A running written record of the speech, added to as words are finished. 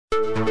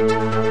Welcome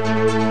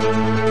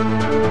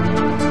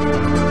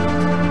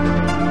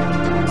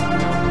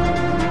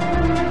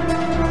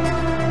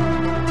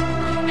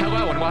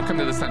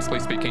to the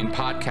Sensibly Speaking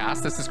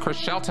podcast. This is Chris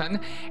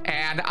Shelton,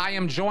 and I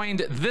am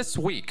joined this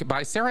week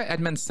by Sarah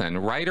Edmondson,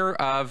 writer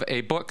of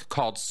a book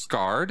called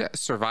Scarred,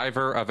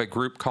 survivor of a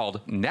group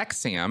called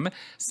NXIVM,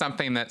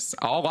 something that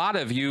a lot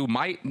of you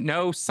might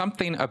know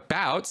something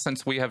about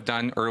since we have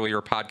done earlier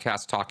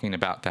podcasts talking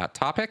about that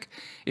topic,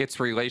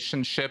 its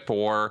relationship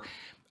or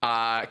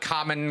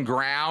common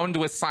ground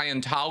with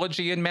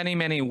Scientology in many,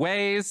 many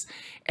ways.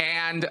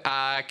 And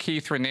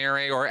Keith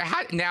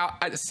Raniere, now,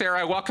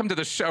 Sarah, welcome to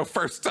the show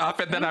first off,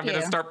 and then I'm going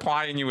to start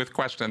plying you with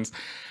questions.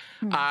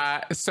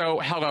 So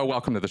hello,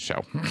 welcome to the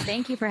show.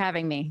 Thank you for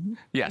having me.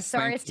 Yes.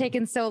 Sorry it's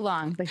taken so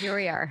long, but here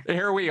we are.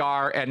 Here we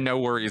are, and no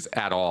worries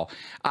at all.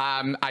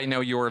 I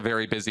know you're a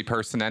very busy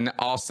person, and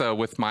also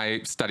with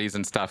my studies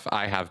and stuff,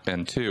 I have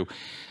been too.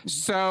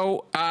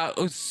 So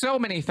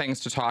many things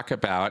to talk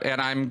about, and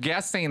I'm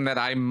guessing that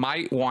I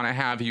might want to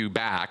have you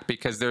back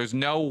because there's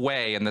no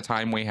way in the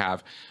time we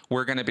have,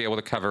 we're going to be able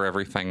to cover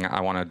everything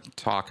I want to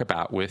talk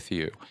about with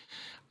you.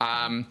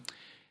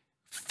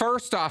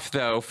 First off,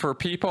 though, for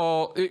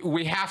people,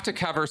 we have to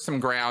cover some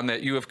ground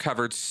that you have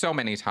covered so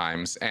many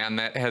times and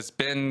that has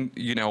been,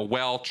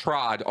 well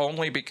trod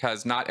only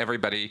because not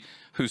everybody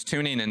who's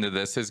tuning into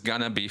this is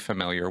going to be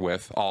familiar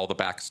with all the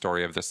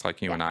backstory of this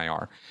like you and I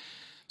are.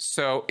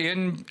 So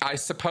I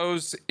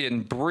suppose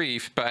in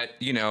brief, but,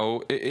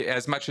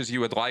 as much as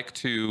you would like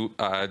to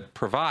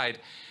provide,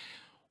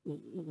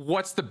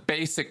 what's the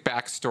basic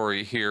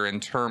backstory here in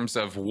terms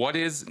of what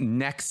is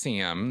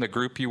NXIVM, the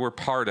group you were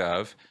part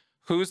of?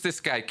 Who's this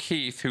guy,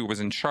 Keith, who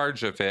was in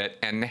charge of it,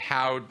 and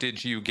how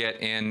did you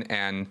get in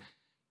and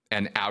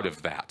out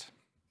of that?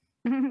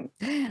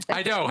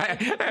 I know.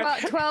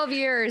 About 12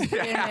 years in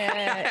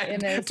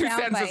a two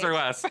sentences or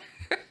less.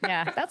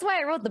 Yeah, that's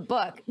why I wrote the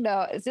book.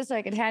 No, it's just so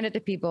I could hand it to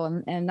people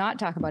and not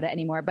talk about it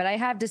anymore. But I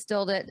have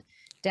distilled it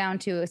down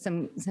to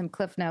some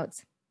cliff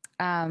notes.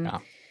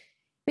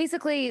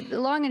 Basically, the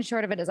long and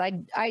short of it is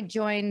I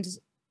joined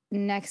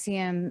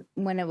NXIVM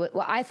when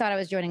I thought I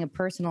was joining a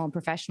personal and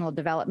professional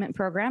development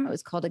program. It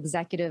was called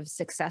Executive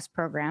Success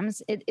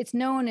Programs. It's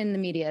known in the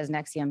media as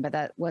NXIVM, but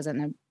that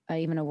wasn't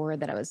even a word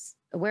that I was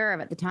aware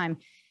of at the time.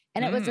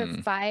 And it was a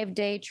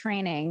 5-day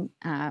training,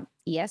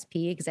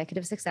 ESP,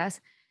 Executive Success.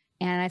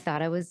 And I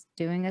thought I was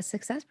doing a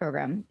success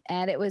program,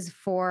 and it was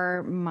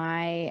for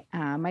my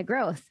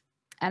growth.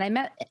 And I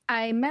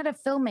met a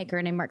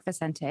filmmaker named Mark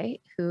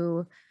Vicente,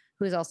 who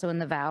is also in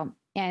the Vow,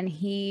 and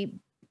he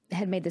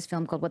had made this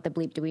film called What the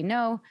Bleep Do We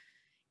Know?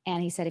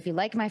 And he said, if you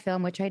like my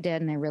film, which I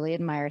did, and I really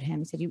admired him,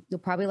 he said, you'll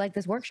probably like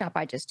this workshop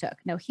I just took.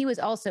 No, he was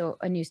also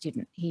a new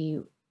student.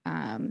 He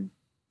didn't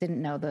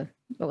know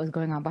what was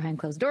going on behind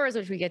closed doors,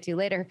 which we get to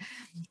later.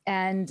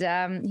 And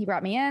he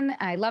brought me in.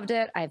 I loved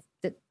it.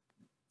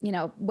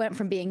 Went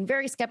from being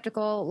very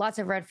skeptical, lots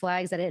of red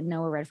flags. I didn't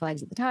know were red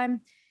flags at the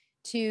time,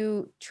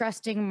 to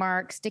trusting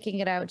Mark, sticking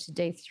it out to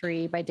day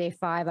 3. By day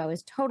 5, I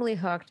was totally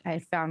hooked. I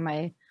had found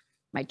my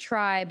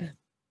tribe,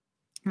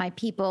 my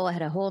people. I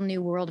had a whole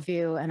new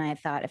worldview. And I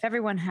thought if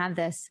everyone had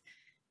this,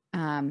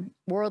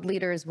 world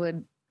leaders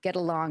would get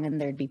along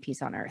and there'd be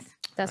peace on earth.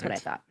 That's what I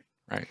thought.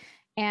 Right.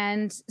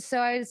 And so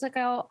I was like,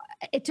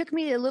 it took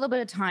me a little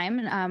bit of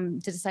time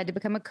to decide to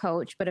become a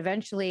coach, but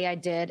eventually I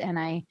did. And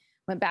I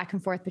went back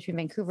and forth between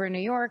Vancouver and New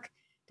York,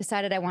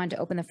 decided I wanted to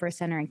open the first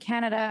center in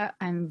Canada.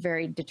 I'm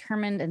very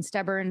determined and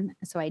stubborn.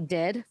 So I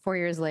did 4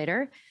 years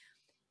later,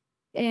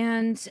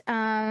 and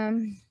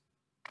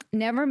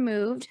never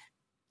moved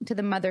to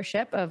the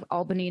mothership of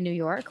Albany, New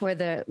York, where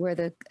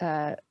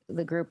the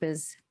group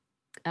is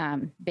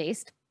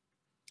based.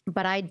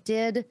 But I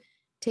did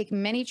take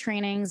many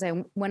trainings.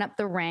 I went up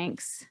the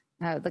ranks,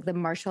 like the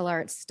martial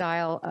arts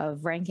style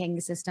of ranking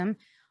system.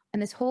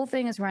 And this whole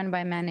thing is run by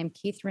a man named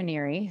Keith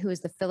Raniere, who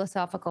is the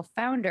philosophical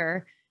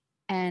founder.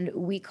 And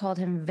we called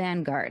him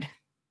Vanguard,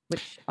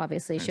 which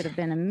obviously should have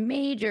been a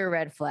major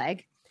red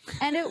flag.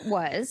 And it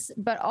was.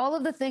 But all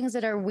of the things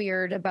that are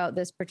weird about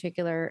this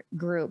particular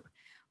group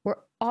were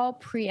all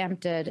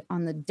preempted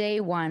on the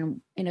day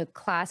 1 in a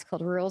class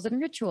called Rules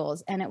and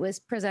Rituals. And it was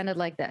presented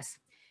like this.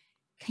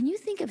 Can you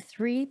think of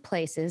 3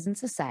 places in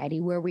society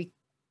where we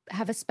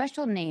have a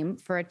special name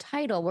for a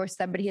title where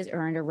somebody has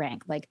earned a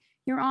rank, like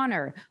Your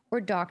Honor or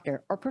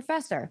Doctor or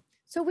Professor?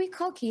 So we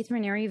call Keith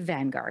Raniere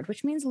Vanguard,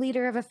 which means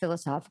leader of a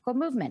philosophical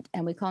movement.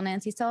 And we call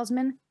Nancy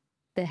Salzman,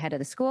 the head of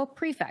the school,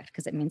 prefect,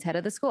 because it means head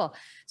of the school.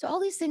 So all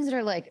these things that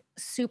are like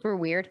super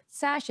weird,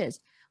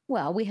 sashes.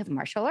 Well, we have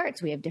martial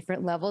arts. We have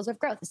different levels of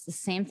growth. It's the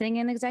same thing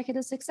in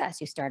executive success.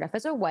 You start off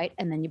as a white,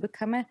 and then you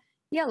become a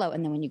yellow.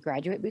 And then when you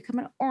graduate, you become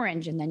an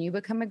orange, and then you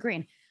become a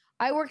green.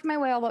 I worked my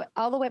way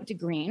all the way up to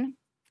green,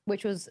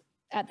 which was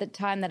at the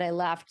time that I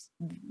left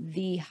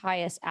the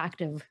highest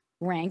active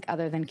rank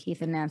other than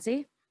Keith and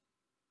Nancy.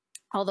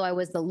 Although I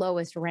was the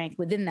lowest rank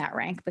within that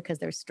rank because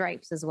there's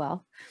stripes as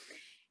well.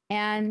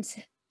 And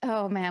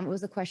oh man, what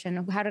was the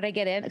question? How did I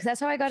get in? Because that's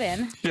how I got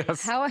in.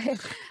 Yes.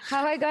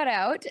 How I got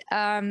out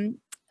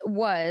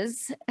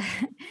was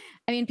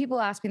I mean,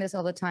 people ask me this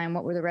all the time.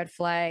 What were the red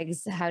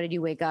flags? How did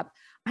you wake up?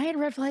 I had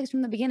red flags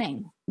from the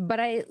beginning, but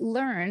I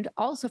learned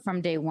also from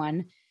day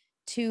one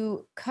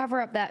to cover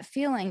up that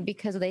feeling,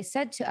 because they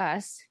said to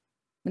us,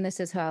 and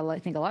this is how I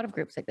think a lot of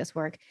groups like this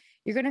work,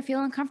 you're going to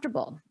feel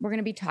uncomfortable. We're going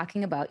to be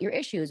talking about your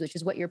issues, which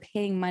is what you're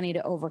paying money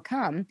to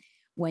overcome.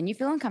 When you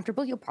feel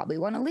uncomfortable, you'll probably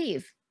want to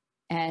leave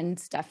and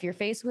stuff your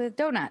face with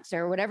donuts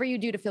or whatever you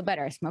do to feel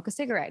better. Smoke a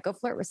cigarette, go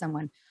flirt with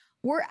someone.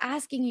 We're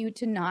asking you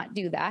to not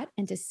do that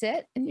and to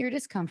sit in your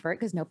discomfort,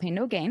 because no pain,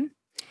 no gain,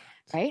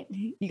 right?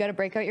 You got to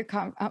break out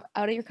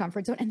out of your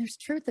comfort zone. And there's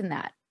truth in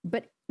that.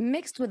 But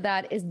mixed with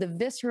that is the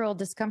visceral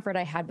discomfort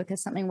I had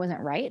because something wasn't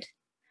right.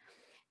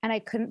 And I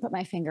couldn't put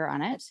my finger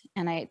on it.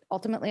 And I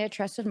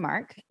trusted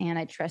Mark, and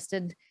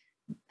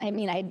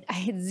I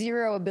had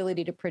zero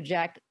ability to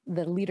project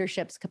the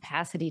leadership's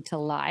capacity to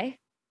lie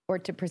or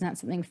to present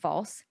something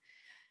false,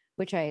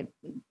 which I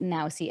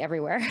now see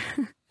everywhere,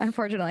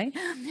 unfortunately.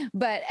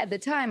 But at the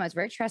time, I was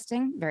very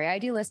trusting, very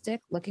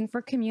idealistic, looking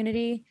for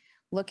community,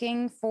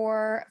 looking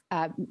for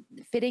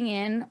fitting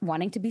in,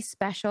 wanting to be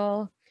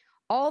special.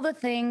 All the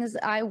things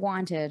I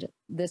wanted,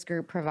 this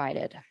group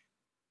provided.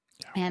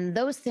 Yeah. And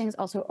those things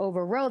also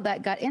overrode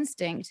that gut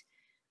instinct,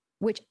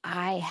 which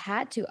I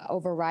had to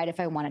override if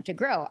I wanted to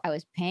grow. I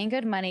was paying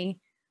good money.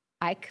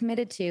 I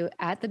committed to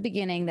at the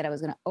beginning that I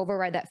was going to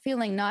override that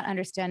feeling, not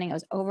understanding I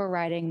was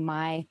overriding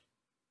my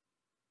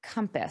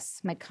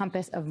compass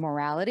of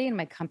morality and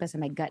my compass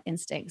and my gut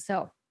instinct.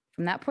 So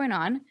from that point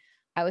on,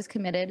 I was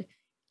committed.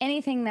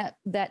 Anything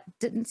that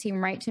didn't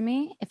seem right to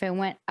me, if I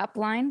went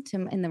upline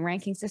in the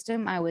ranking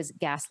system, I was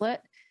gaslit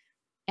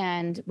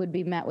and would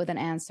be met with an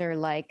answer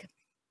like,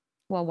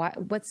 well,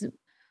 what's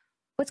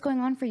going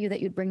on for you that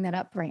you'd bring that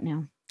up right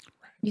now?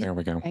 There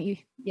we go.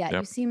 Right?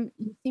 You seem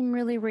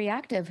really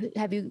reactive.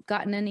 Have you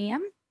gotten an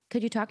EM?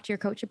 Could you talk to your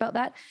coach about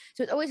that?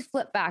 So it's always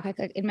flip back.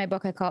 In my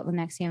book, I call it the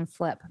NXIVM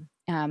flip.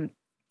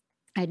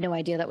 I had no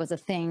idea that was a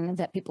thing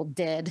that people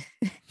did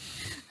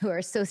who are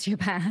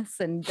sociopaths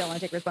and don't want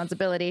to take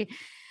responsibility.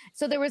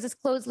 So there was this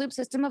closed loop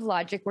system of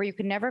logic where you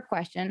could never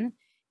question.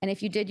 And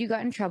if you did, you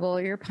got in trouble,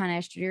 or you're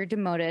punished, or you're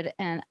demoted.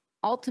 And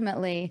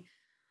ultimately,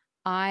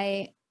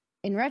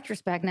 in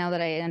retrospect, now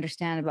that I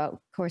understand about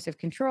coercive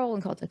control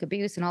and cultic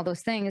abuse and all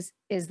those things,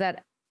 is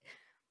that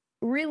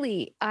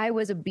really I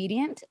was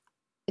obedient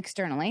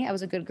externally. I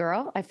was a good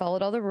girl. I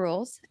followed all the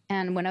rules.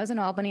 And when I was in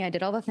Albany, I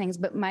did all the things.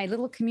 But my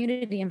little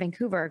community in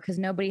Vancouver, because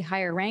nobody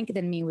higher rank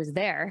than me was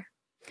there,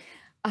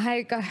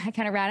 I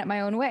kind of ran it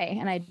my own way.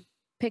 And I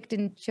picked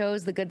and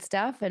chose the good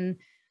stuff and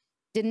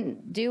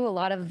didn't do a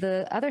lot of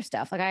the other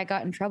stuff. Like I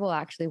got in trouble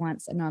actually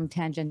once. I know I'm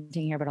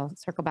tangenting here, but I'll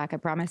circle back, I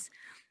promise.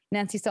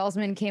 Nancy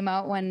Salzman came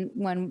out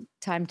one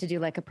time to do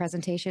like a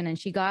presentation,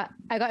 and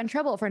I got in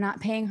trouble for not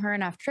paying her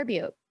enough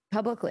tribute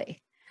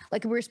publicly.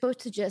 Like we were supposed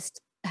to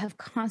just have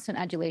constant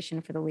adulation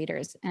for the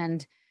leaders.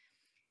 And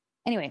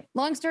anyway,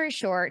 long story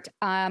short,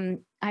 I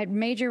had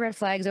major red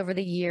flags over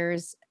the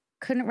years,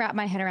 couldn't wrap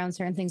my head around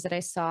certain things that I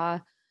saw,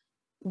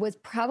 was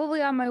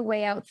probably on my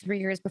way out 3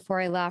 years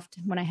before I left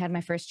when I had my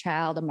first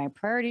child, and my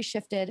priorities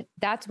shifted.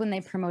 That's when they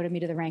promoted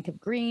me to the rank of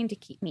green to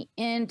keep me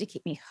in, to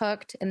keep me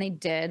hooked. And they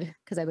did,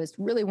 because I was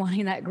really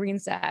wanting that green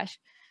sash.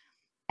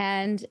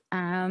 And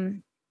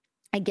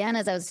again,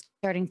 as I was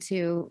starting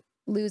to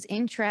lose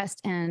interest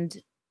and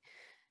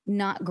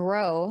not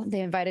grow,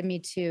 they invited me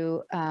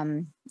to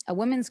a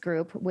women's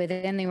group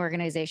within the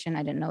organization.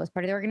 I didn't know it was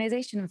part of the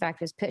organization. In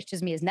fact, it was pitched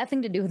as me as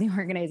nothing to do with the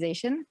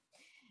organization.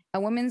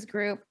 A women's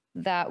group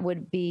that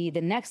would be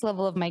the next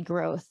level of my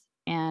growth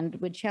and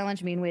would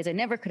challenge me in ways I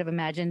never could have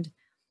imagined.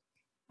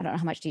 I don't know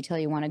how much detail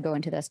you want to go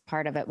into this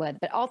part of it with,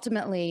 but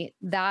ultimately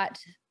that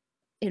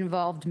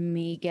involved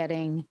me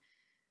getting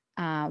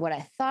what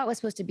I thought was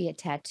supposed to be a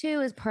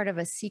tattoo as part of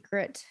a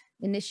secret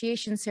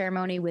initiation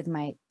ceremony with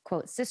my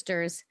quote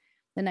sisters.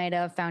 The night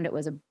of, found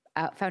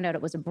out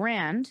it was a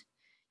brand,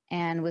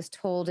 and was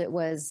told it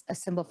was a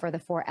symbol for the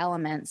 4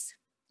 elements.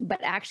 But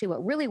actually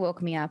what really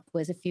woke me up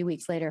was a few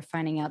weeks later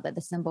finding out that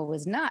the symbol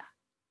was not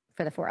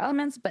for the 4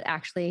 elements, but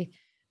actually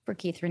for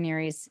Keith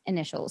Raniere's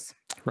initials.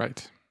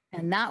 Right.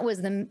 And that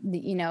was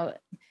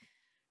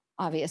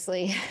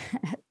obviously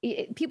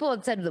people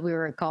had said that we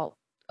were a cult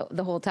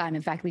the whole time.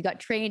 In fact, we got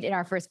trained in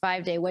our first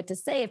 5-day what to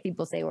say if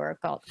people say we're a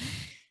cult.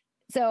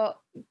 So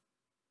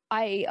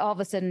I all of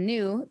a sudden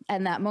knew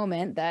in that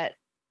moment that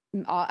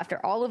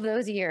after all of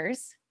those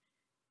years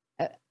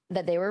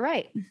that they were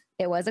right.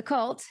 It was a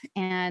cult,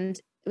 and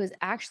it was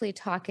actually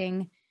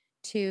talking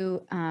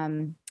to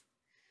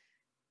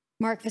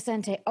Mark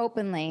Vicente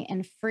openly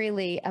and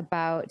freely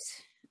about,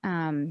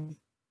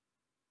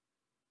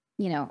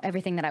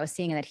 everything that I was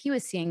seeing and that he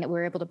was seeing, that we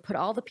were able to put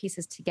all the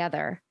pieces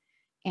together,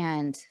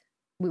 and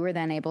we were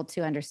then able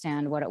to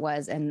understand what it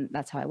was. And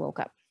that's how I woke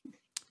up.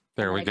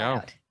 There we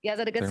go. Yeah, is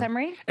that a good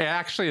summary? It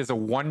actually is a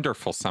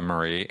wonderful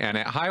summary, and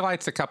it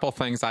highlights a couple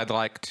things I'd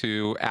like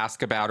to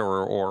ask about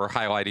or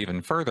highlight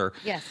even further.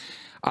 Yes.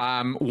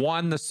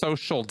 One, the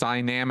social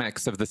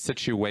dynamics of the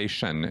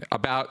situation.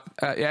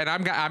 And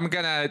I'm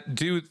gonna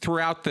do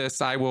throughout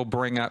this. I will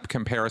bring up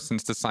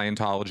comparisons to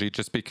Scientology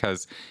just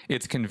because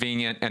it's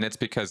convenient, and it's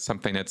because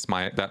something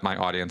that my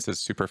audience is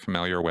super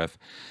familiar with.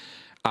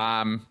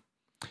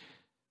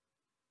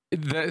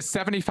 The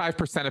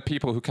 75% of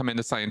people who come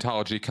into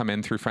Scientology come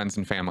in through friends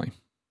and family.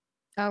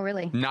 Oh,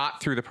 really?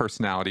 Not through the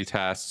personality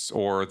tests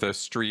or the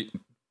street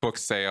book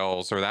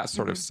sales or that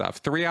sort of stuff.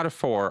 3 out of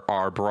 4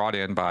 are brought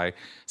in by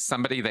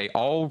somebody they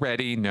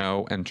already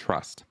know and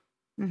trust.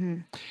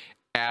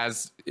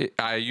 As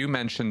you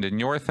mentioned in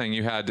your thing,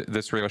 you had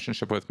this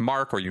relationship with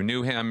Mark, or you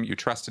knew him, you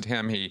trusted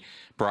him, he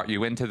brought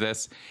you into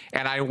this.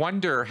 And I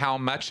wonder how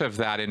much of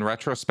that, in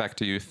retrospect,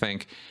 do you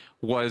think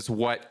was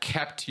what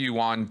kept you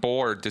on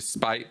board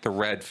despite the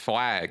red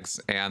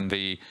flags and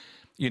the,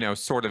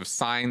 sort of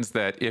signs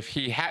that if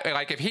he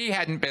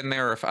hadn't been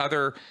there, if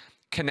other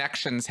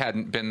connections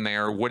hadn't been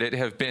there, would it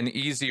have been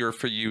easier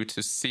for you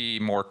to see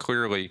more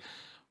clearly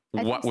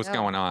what was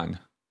going on?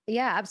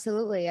 Yeah,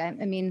 absolutely. I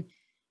mean,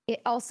 it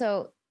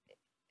also,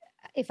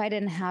 if I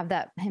didn't have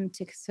him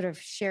to sort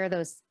of share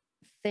those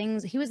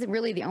things, he was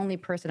really the only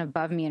person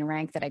above me in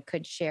rank that I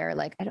could share.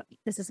 Like,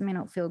 this is something I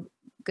don't feel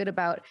good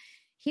about.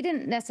 He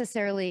didn't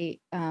necessarily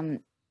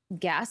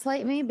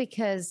gaslight me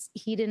because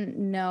he didn't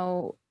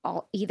know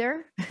all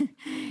either.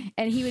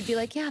 And he would be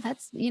like, yeah,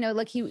 that's,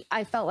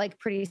 I felt like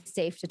pretty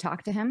safe to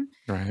talk to him.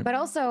 Right. But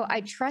also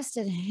I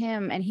trusted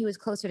him, and he was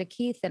closer to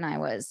Keith than I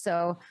was.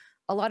 So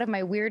a lot of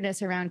my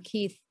weirdness around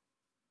Keith,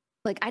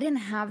 like I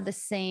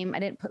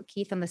didn't put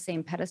Keith on the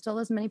same pedestal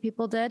as many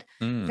people did.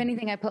 If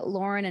anything, I put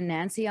Lauren and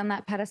Nancy on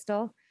that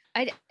pedestal.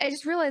 I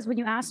just realized when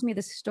you asked me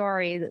the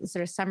story, the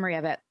sort of summary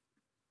of it,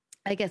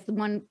 I guess the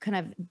one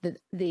kind of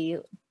the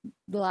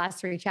last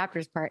 3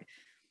 chapters part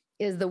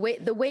is the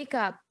wake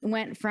up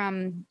went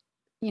from,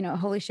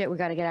 holy shit, we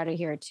got to get out of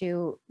here,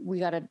 to we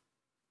got to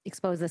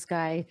expose this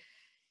guy,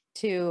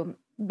 to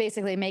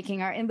basically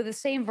and with the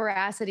same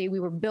veracity we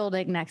were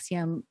building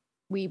NXIVM,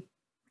 we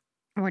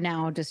were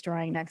now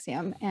destroying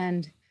NXIVM.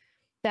 And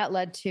that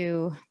led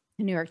to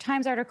a New York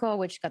Times article,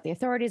 which got the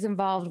authorities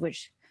involved,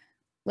 which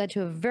led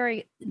to a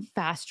very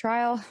fast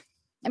trial.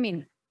 I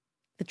mean,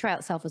 the trial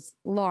itself was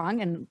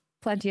long and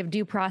plenty of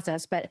due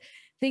process, but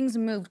things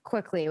moved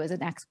quickly. It was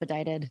an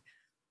expedited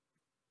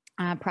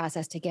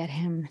process to get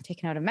him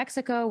taken out of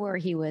Mexico, where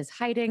he was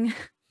hiding.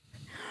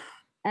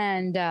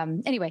 And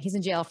anyway, he's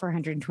in jail for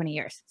 120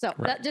 years. So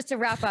that, just to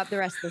wrap up the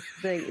rest of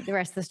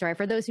the story,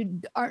 for those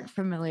who aren't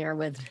familiar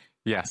with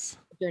the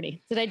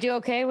journey. Did I do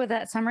okay with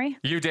that summary?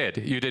 You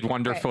did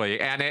wonderfully.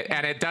 Right.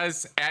 And it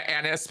does,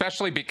 and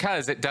especially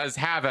because it does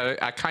have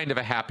a kind of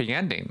a happy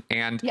ending.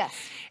 And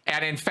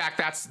and in fact,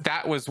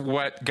 that was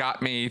what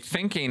got me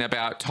thinking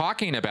about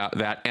talking about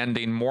that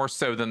ending more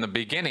so than the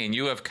beginning.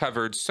 You have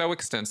covered so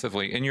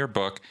extensively in your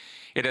book.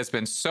 It has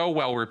been so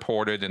well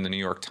reported in the New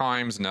York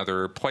Times and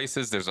other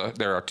places.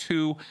 There are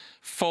 2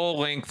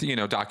 full-length,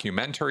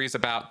 documentaries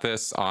about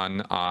this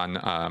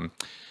on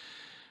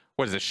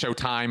what is it,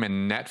 Showtime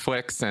and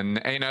Netflix, and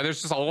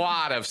there's just a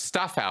lot of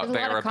stuff out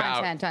there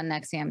about content on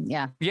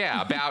NXIVM.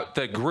 Yeah, about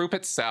the group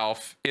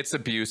itself, its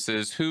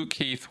abuses, who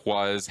Keith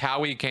was,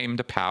 how he came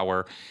to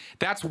power.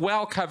 That's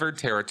well covered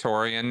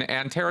territory,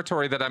 and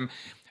territory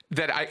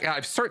that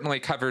I've certainly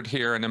covered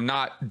here and am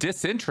not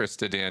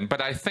disinterested in. But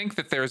I think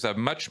that there's a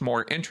much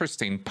more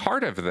interesting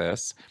part of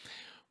this,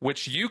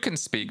 which you can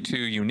speak to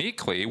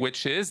uniquely,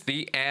 which is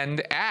the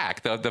end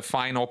act, the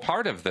final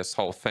part of this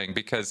whole thing,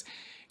 because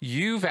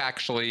you've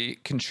actually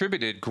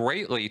contributed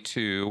greatly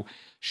to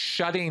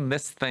shutting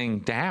this thing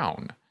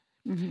down.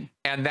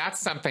 And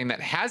that's something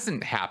that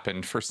hasn't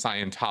happened for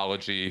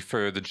Scientology,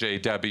 for the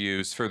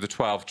JWs, for the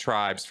 12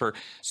 tribes, for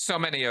so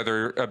many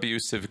other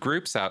abusive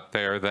groups out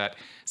there that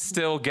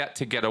still get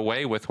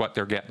away with what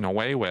they're getting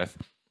away with.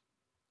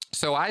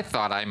 So I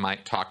thought I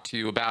might talk to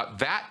you about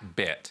that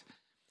bit.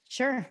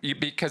 Sure.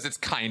 Because it's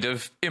kind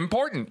of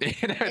important.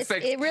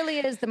 It really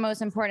is the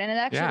most important. And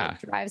it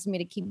actually drives me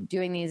to keep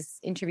doing these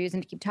interviews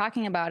and to keep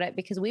talking about it,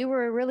 because we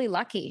were really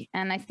lucky.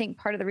 And I think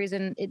part of the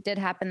reason it did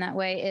happen that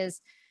way is,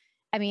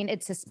 I mean,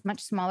 it's a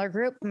much smaller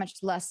group,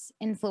 much less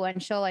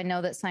influential. I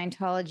know that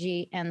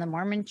Scientology and the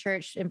Mormon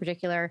Church in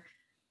particular,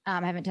 I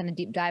haven't done a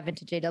deep dive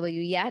into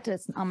JW yet.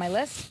 It's on my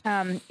list.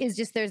 Is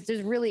just there's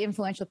really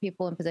influential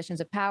people in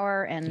positions of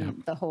power,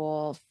 and the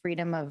whole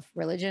Freedom of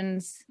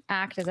Religions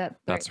Act. Is that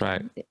that's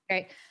right?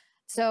 Right.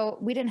 So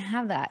we didn't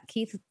have that.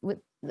 Keith,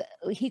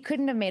 he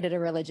couldn't have made it a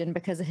religion,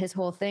 because his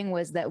whole thing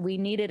was that we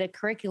needed a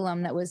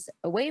curriculum that was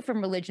away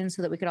from religion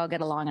so that we could all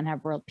get along and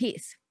have world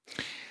peace.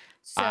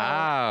 So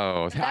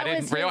I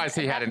didn't realize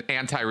he had an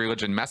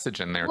anti-religion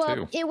message in there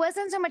too. It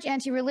wasn't so much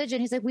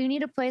anti-religion. He's like, we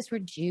need a place where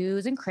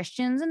Jews and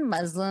Christians and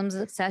Muslims,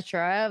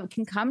 etc.,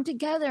 can come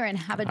together and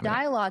have a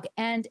dialogue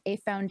and a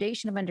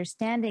foundation of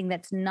understanding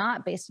that's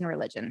not based in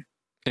religion.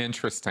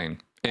 Interesting.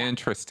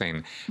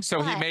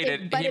 So he made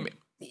it.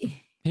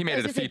 He made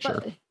it a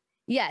feature.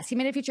 Yes, he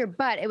made a feature,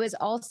 but it was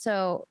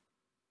also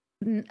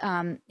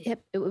it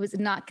was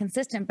not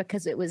consistent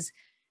because it was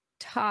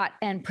taught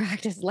and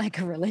practiced like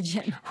a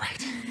religion.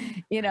 Right.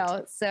 You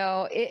know,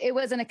 so it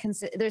wasn't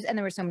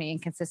there were so many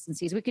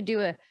inconsistencies. We could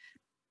do a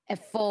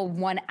full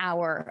 1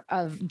 hour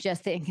of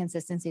just the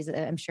inconsistencies,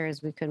 I'm sure,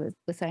 as we could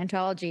with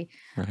Scientology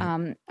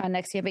on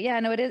NXIVM. But yeah,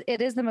 no,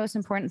 it is the most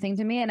important thing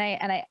to me. And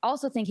I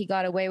also think he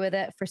got away with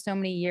it for so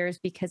many years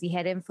because he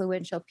had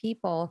influential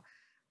people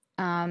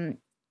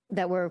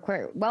that were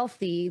quite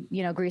wealthy,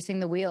 you know, greasing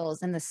the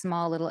wheels in the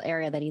small little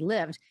area that he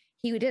lived.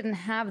 He didn't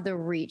have the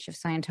reach of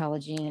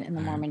Scientology in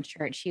the Mormon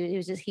church.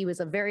 He was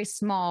a very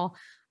small,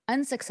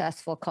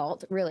 unsuccessful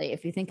cult, really,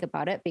 if you think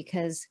about it,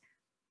 because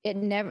it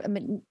never, I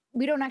mean,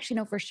 we don't actually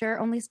know for sure.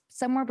 Only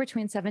somewhere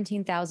between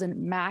 17,000,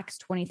 max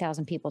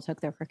 20,000 people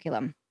took their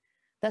curriculum.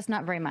 That's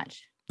not very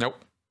much.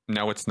 Nope.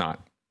 No, it's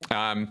not.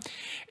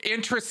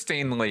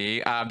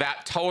 Interestingly,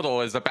 that total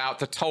is about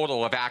the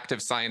total of active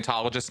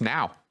Scientologists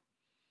now.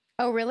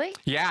 Oh, really?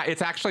 Yeah,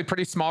 it's actually a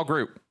pretty small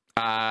group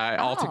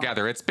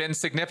altogether. It's been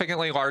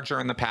significantly larger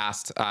in the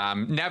past.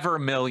 Never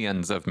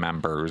millions of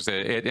members.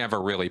 It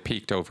never really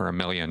peaked over 1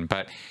 million,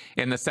 but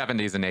in the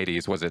 70s and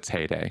 80s was its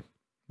heyday.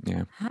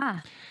 Yeah.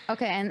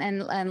 Okay.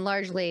 And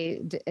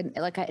largely,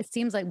 like, it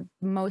seems like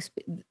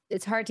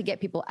it's hard to get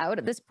people out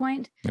at this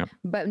point,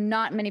 but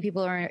not many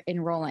people are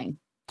enrolling.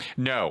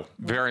 No,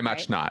 very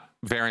much not.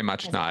 Very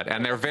much not.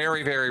 And they're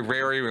very, very,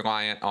 very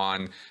reliant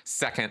on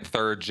second,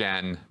 third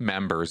gen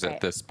members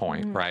at this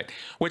point, right?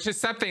 Which is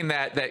something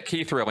that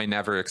Keith really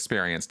never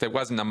experienced. It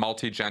wasn't a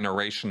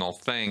multi-generational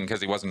thing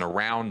because he wasn't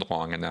around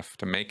long enough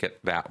to make it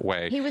that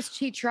way.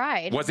 He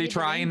tried. Was he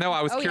trying though?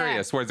 I was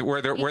curious. Yeah.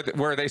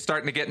 Were they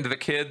starting to get into the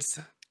kids?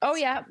 Oh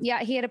yeah.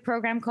 Yeah. He had a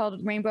program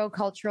called Rainbow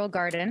Cultural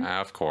Garden.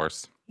 Of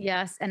course.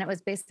 Yes. And it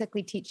was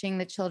basically teaching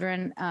the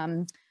children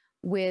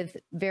with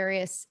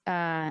various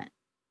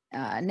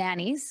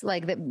nannies,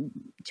 like the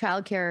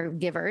childcare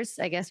givers,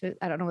 I guess.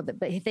 I don't know but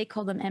they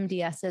call them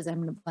MDSs.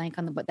 I'm going to blank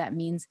on what that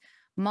means.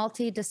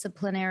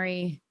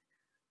 Multidisciplinary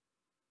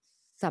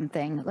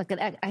something. Like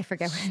I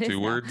forget what it is.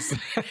 Stewards.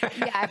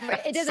 Yeah,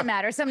 it doesn't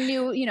matter. Some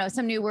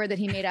new word that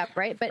he made up,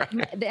 right? But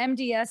the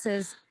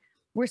MDSs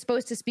were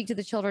supposed to speak to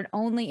the children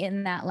only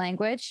in that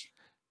language.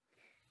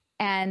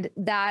 And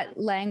that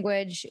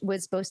language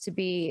was supposed to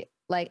be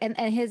like, and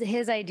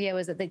his idea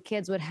was that the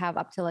kids would have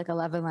up to like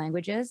 11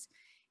 languages.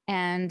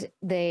 And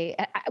they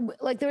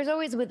like, there was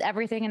always with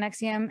everything in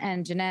NXIVM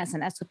and Jeunesse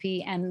and SOP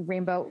and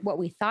Rainbow, what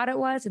we thought it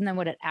was, and then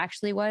what it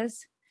actually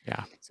was.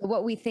 Yeah. So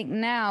what we think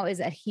now is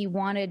that he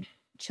wanted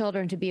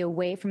children to be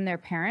away from their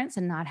parents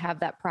and not have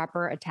that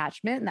proper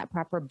attachment and that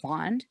proper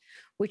bond,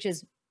 which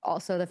is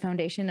also the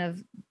foundation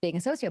of being a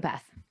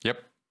sociopath. Yep.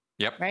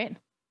 Right.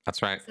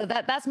 That's right. So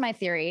that's my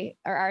theory,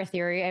 or our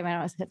theory. I mean,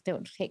 I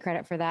don't take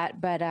credit for that,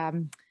 but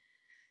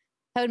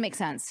that would make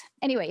sense.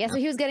 Anyway, yeah, so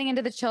he was getting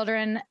into the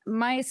children.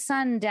 My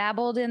son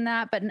dabbled in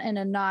that, but in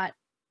a not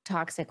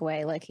toxic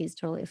way. Like, he's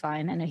totally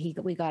fine. And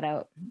we got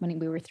out when he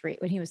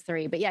was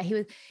 3. But yeah,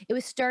 it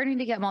was starting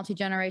to get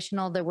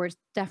multi-generational. There were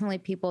definitely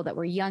people that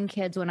were young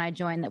kids when I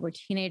joined that were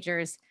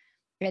teenagers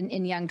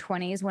in young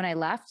 20s when I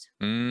left.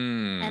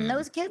 And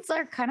those kids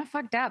are kind of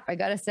fucked up, I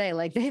gotta say.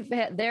 Like, they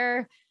got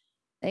their,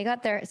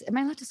 am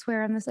I allowed to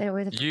swear on this? I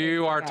always have to.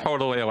 You are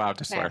totally allowed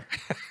to swear.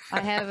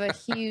 I have a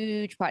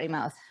huge potty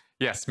mouth.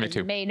 Yes, me too.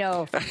 You may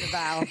know from the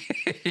vow.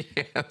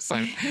 Yes,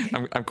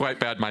 I'm quite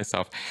bad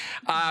myself.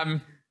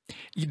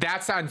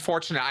 That's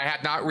unfortunate. I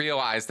had not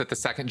realized that the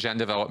second gen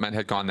development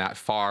had gone that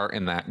far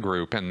in that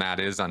group, and that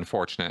is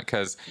unfortunate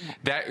because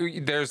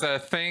there's a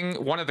thing.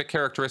 One of the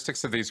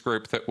characteristics of these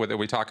groups that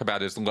we talk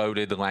about is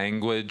loaded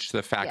language.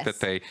 The fact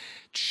that they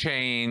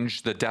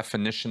change the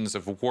definitions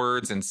of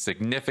words in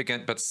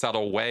significant but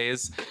subtle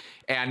ways,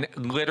 and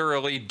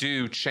literally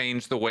do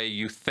change the way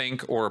you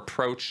think or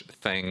approach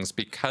things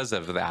because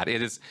of that.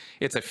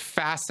 It's a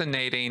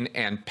fascinating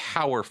and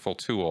powerful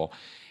tool.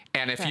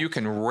 And if you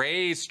can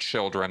raise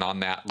children on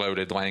that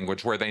loaded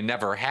language where they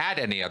never had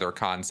any other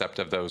concept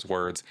of those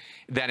words,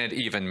 then it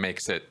even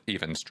makes it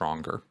even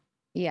stronger.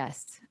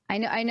 Yes.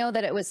 I know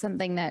that it was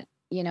something that,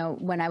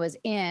 when I was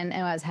in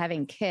and I was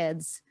having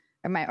kids,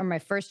 or my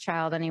first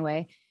child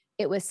anyway,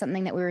 it was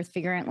something that we were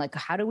figuring, like,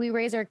 how do we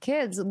raise our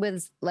kids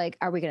with, like,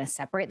 are we going to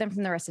separate them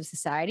from the rest of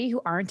society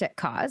who aren't at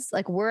cause?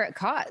 Like, we're at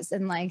cause.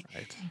 And like,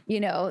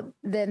 then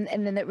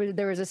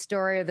there was a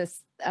story of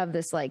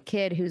this like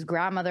kid whose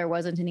grandmother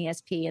wasn't an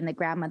ESP, and the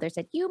grandmother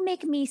said, "You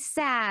make me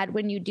sad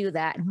when you do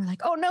that." And we're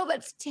like, "Oh no,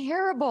 that's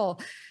terrible.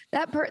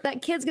 That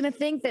kid's going to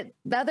think that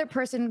the other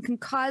person can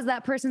cause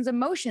that person's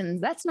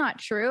emotions. That's not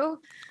true."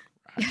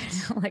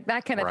 Like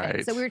that kind of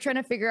thing. So we were trying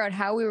to figure out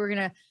how we were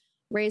going to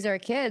raise our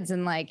kids,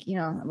 and like,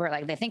 we're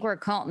like, they think we're a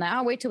cult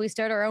now. Wait till we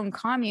start our own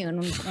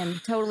commune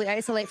and totally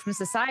isolate from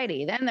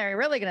society. Then they're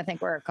really going to think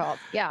we're a cult.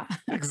 Yeah,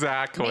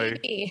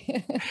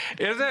 exactly.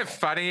 Isn't it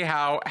funny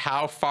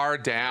how far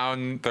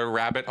down the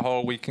rabbit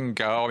hole we can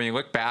go? I mean, you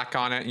look back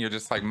on it and you're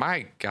just like,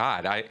 my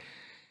God,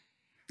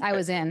 I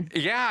was in.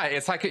 Yeah,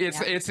 it's like it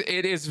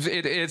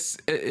is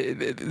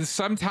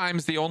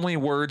sometimes the only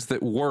words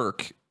that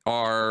work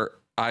are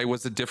I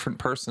was a different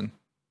person.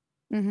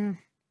 Mm-hmm.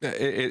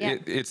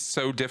 It's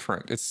so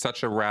different. It's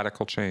such a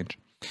radical change.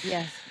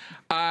 Yes.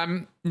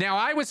 Now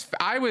I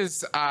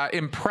was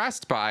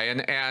impressed by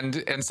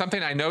and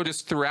something I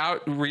noticed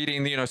throughout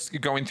reading,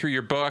 going through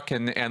your book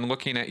and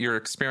looking at your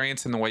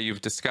experience and the way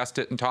you've discussed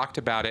it and talked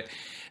about it,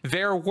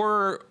 there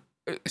were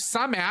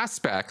some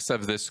aspects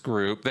of this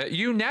group that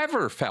you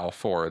never fell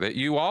for, that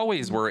you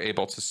always were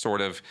able to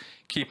sort of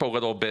keep a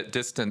little bit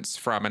distance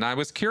from. And I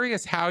was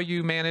curious how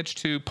you managed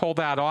to pull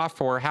that off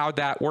or how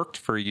that worked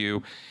for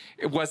you.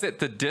 Was it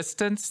the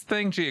distance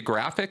thing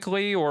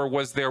geographically, or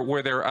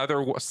were there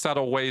other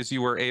subtle ways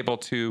you were able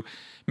to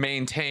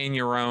maintain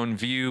your own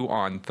view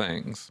on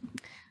things?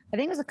 I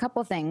think it was a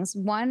couple things.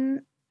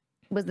 One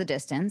was the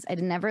distance.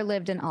 I'd never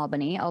lived in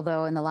Albany,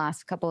 although in the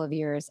last couple of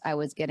years I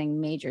was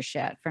getting major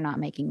shit for not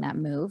making that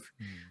move,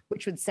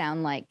 which would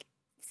sound like,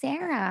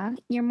 Sarah,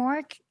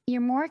 what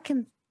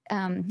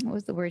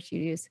was the word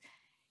you used?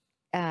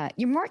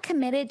 You're more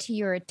committed to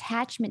your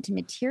attachment to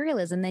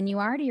materialism than you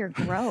are to your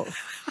growth.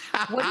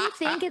 What do you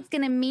think it's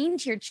going to mean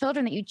to your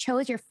children that you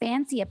chose your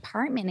fancy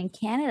apartment in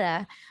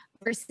Canada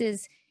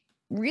versus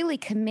really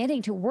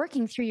committing to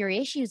working through your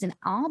issues in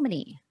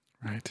Albany?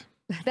 Right.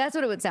 That's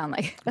what it would sound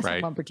like. That's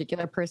right. One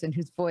particular person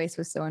whose voice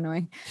was so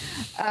annoying.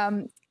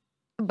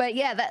 But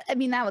yeah,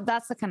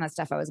 that's the kind of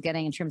stuff I was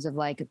getting in terms of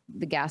like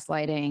the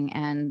gaslighting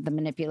and the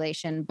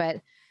manipulation. But,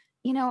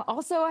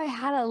 also I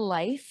had a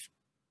life,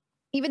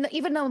 even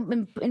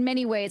though in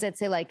many ways I'd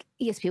say like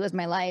ESP was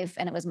my life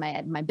and it was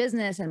my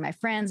business and my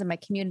friends and my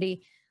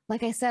community.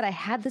 Like I said, I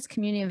had this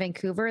community in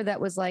Vancouver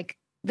that was like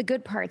the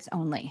good parts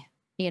only,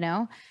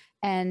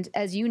 And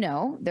as you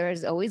know,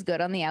 there's always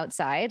good on the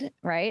outside,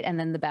 right? And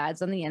then the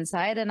bad's on the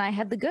inside. And I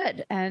had the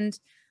good. And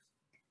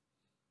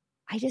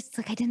I just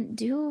I didn't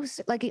do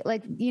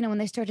when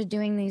they started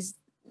doing these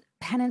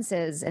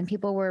penances and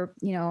people were,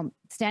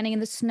 standing in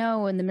the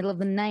snow in the middle of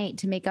the night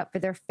to make up for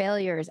their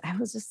failures. I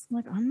was just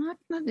like, I'm not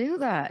going to do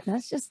that.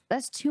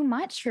 That's too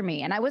much for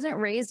me. And I wasn't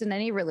raised in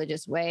any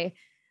religious way.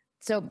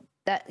 So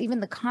that even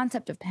the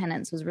concept of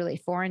penance was really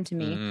foreign to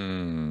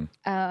me.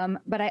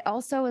 But I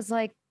also was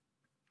like,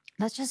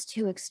 that's just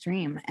too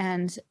extreme.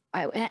 And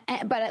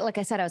but like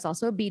I said, I was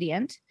also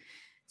obedient.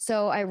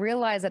 So I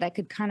realized that I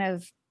could kind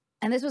of,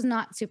 and this was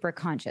not super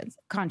conscious.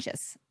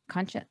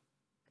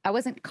 I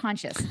wasn't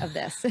conscious of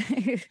this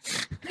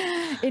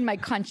in my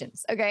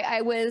conscience. Okay.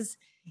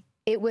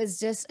 It was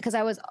just because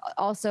I was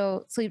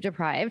also sleep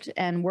deprived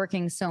and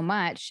working so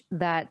much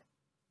that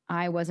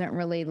I wasn't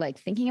really like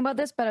thinking about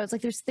this, but I was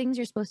like, there's things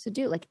you're supposed to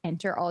do, like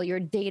enter all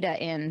your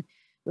data in,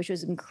 which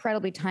was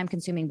incredibly time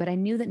consuming, but I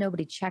knew that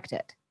nobody checked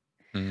it.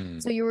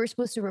 So you were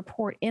supposed to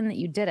report in that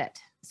you did it.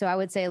 So I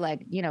would say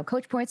like,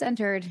 coach points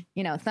entered,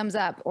 thumbs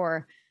up,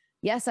 or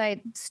yes,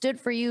 I stood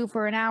for you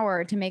for an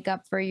hour to make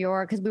up for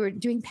because we were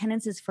doing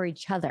penances for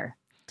each other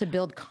to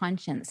build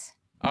conscience.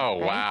 Oh,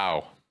 right?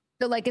 wow.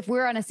 So like if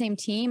we're on the same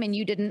team and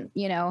you didn't,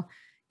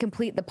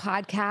 complete the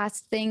podcast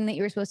thing that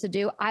you were supposed to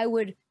do, I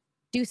would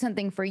do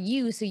something for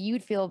you. So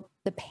you'd feel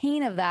the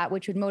pain of that,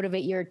 which would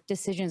motivate your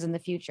decisions in the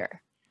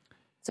future.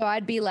 So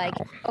I'd be like,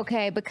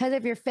 okay, because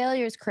of your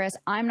failures, Chris,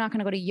 I'm not going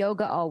to go to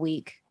yoga all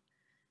week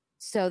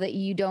so that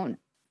you don't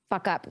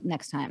fuck up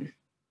next time.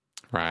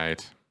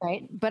 Right.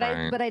 Right. But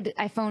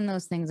I phone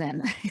those things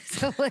in.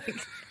 So like,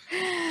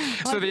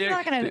 so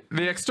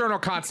the external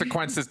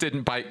consequences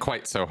didn't bite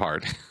quite so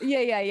hard.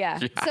 Yeah.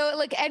 So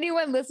like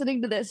anyone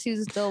listening to this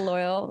who's still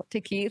loyal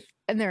to Keith,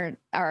 and there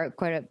are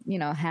quite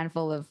a,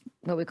 handful of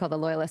what we call the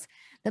loyalists,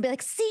 they'll be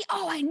like, see,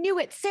 I knew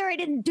it. Sarah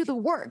didn't do the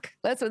work.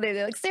 That's what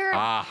they're like.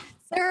 Sarah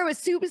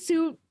was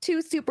too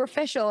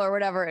superficial or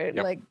whatever.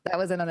 Yep. Like that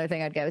was another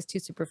thing I'd get, was too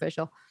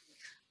superficial.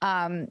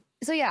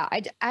 So yeah,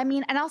 I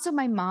mean, and also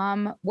my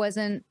mom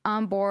wasn't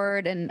on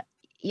board, and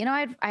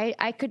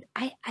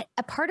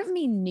a part of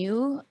me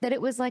knew that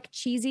it was like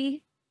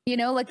cheesy,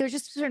 like there's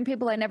just certain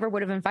people I never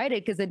would have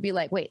invited because they'd be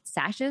like, wait,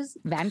 sashes,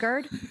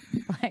 Vanguard,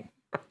 like,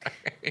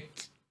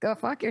 right. Go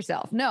fuck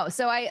yourself. No.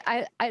 So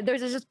I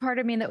there's just part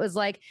of me that was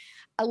like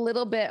a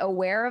little bit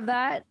aware of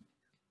that.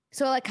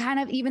 So like kind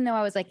of, even though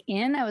I was like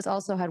I was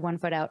also had one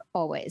foot out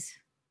always.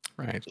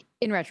 Right.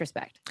 In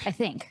retrospect, I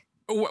think.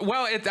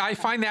 Well, I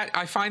find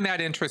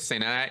that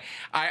interesting, and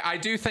I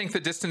do think the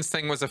distance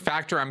thing was a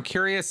factor. I'm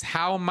curious,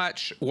 how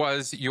much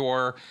was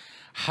your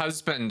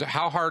husband?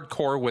 How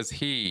hardcore was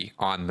he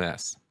on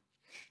this?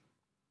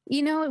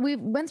 We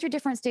went through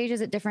different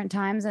stages at different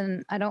times,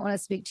 and I don't want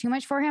to speak too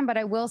much for him, but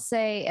I will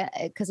say,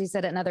 because he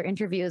said it in other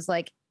interviews,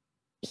 like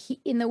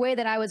in the way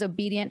that I was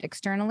obedient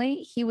externally,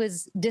 he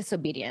was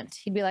disobedient.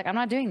 He'd be like, I'm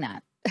not doing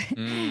that.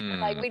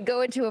 Like we'd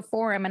go into a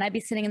forum and I'd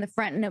be sitting in the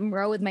front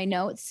row with my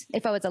notes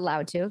if I was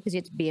allowed to, because you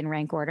have to be in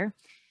rank order.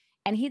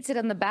 And he'd sit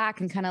on the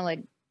back and kind of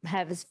like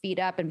have his feet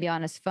up and be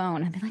on his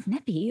phone. I'd be like,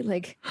 Nippy,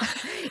 like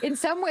in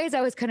some ways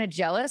I was kind of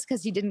jealous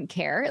because he didn't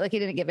care. Like he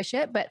didn't give a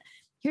shit. But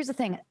here's the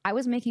thing. I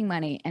was making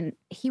money and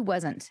he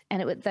wasn't.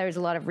 And there's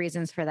a lot of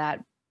reasons for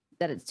that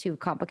it's too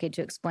complicated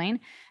to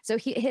explain. So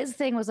his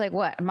thing was like,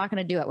 what? I'm not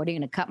going to do it. What, are you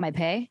going to cut my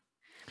pay?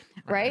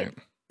 Right.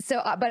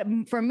 So, but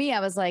for me,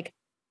 I was like,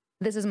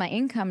 this is my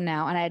income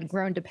now. And I had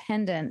grown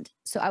dependent.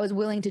 So I was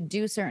willing to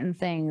do certain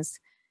things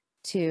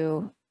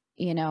to,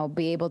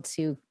 be able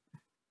to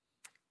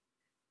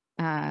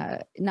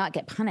not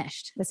get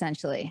punished,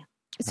 essentially.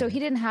 So he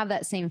didn't have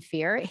that same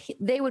fear.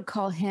 They would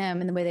call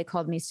him, in the way they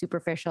called me,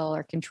 superficial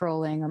or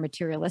controlling or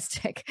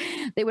materialistic.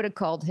 They would have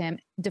called him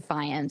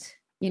defiant.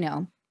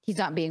 He's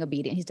not being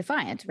obedient. He's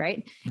defiant,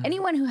 right?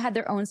 Anyone who had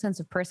their own sense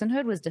of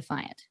personhood was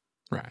defiant.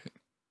 Right.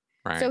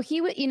 So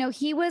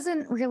he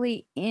wasn't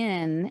really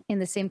in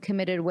the same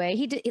committed way.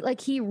 He did,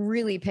 he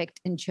really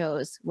picked and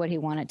chose what he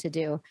wanted to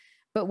do.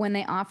 But when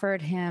they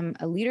offered him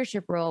a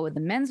leadership role with the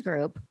men's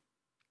group,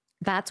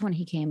 that's when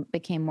he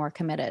became more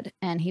committed.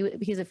 And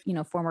he's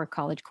a former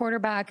college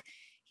quarterback.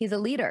 He's a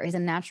leader. He's a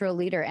natural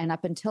leader. And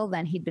up until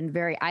then, he'd been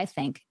very, I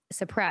think,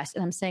 suppressed.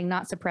 And I'm saying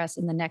not suppressed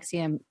in the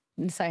NXIVM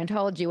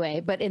Scientology way,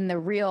 but in the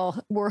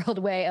real world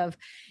way of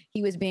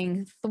he was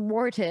being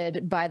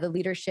thwarted by the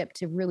leadership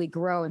to really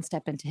grow and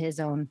step into his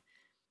own,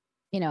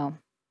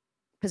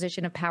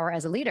 position of power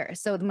as a leader.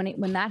 So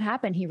when that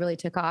happened, he really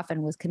took off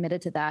and was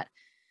committed to that.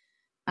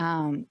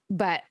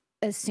 But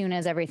as soon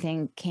as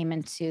everything came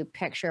into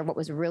picture of what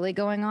was really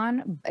going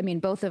on, I mean,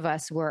 both of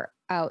us were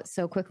out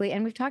so quickly,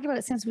 and we've talked about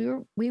it since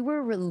we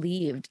were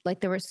relieved. Like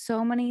there were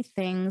so many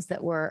things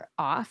that were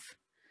off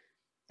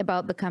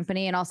about the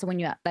company. And also when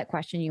that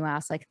question you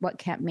asked, like what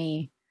kept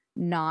me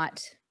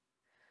not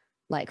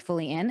like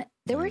fully in,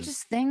 there were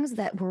just things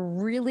that were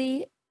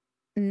really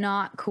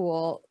not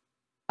cool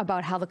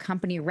about how the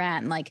company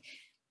ran. Like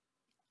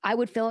I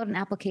would fill out an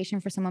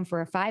application for someone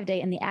for a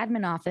 5-day and the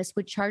admin office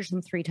would charge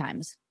them 3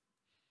 times.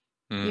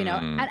 And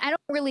I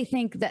don't really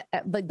think that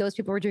like those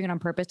people were doing it on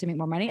purpose to make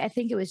more money. I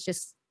think it was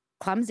just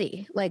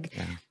clumsy. Like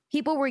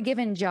people were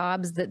given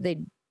jobs that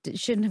they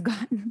shouldn't have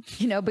gotten,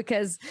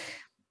 because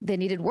they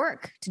needed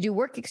work to do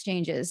work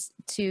exchanges.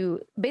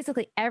 To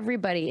basically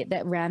everybody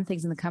that ran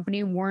things in the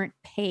company weren't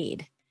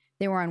paid.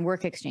 They were on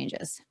work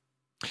exchanges.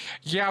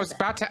 Yeah, I was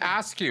about to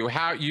ask you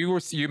how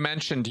you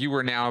mentioned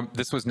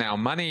this was now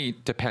money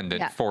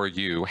dependent for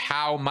you.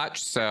 How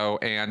much so?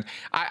 And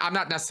I'm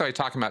not necessarily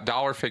talking about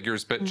dollar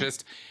figures, but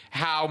just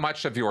how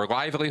much of your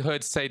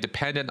livelihood, say,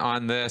 dependent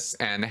on this,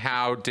 and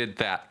how did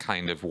that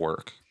kind of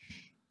work?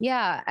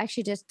 Yeah,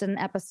 actually just did an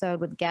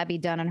episode with Gabby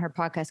Dunn on her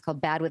podcast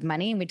called Bad with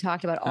Money. And we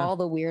talked about all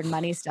the weird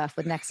money stuff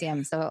with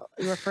NXIVM. So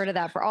refer to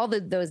that for all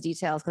those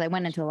details, because I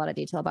went into a lot of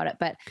detail about it.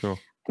 But cool.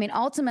 I mean,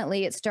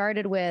 ultimately it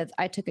started with,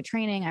 I took a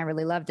training. I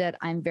really loved it.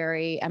 I'm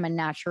a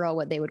natural,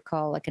 what they would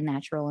call like a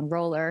natural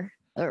enroller,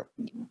 or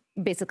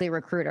basically a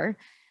recruiter.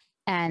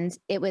 And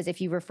it was,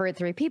 if you referred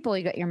 3 people,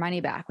 you got your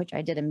money back, which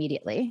I did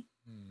immediately.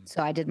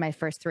 So I did my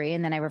first 3,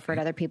 and then I referred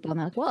other people, and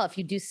they're like, well, if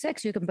you do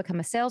 6, you can become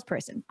a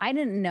salesperson. I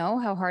didn't know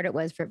how hard it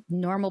was for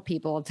normal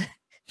people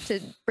to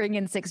bring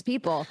in 6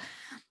 people,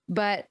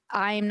 but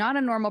I'm not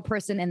a normal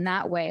person in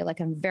that way. Like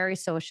I'm very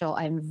social.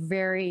 I'm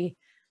very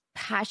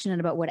passionate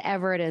about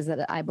whatever it is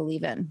that I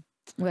believe in,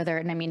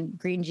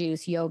 green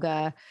juice,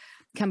 yoga,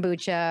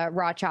 kombucha,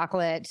 raw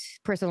chocolate,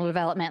 personal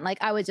development. Like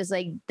I was just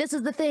like, this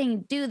is the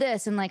thing, do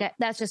this. And like,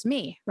 that's just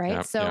me.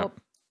 Right.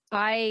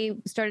 I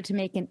started to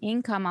make an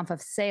income off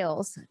of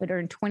sales. I would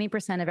earn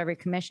 20% of every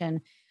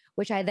commission,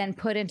 which I then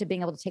put into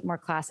being able to take more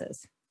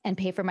classes and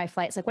pay for my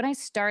flights. Like when I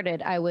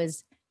started, I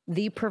was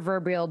the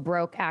proverbial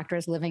broke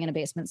actress living in a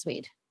basement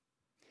suite.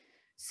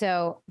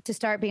 So to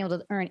start being able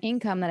to earn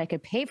income that I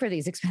could pay for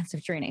these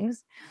expensive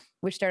trainings,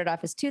 which started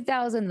off as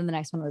 $2,000, and the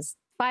next one was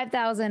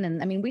 $5,000.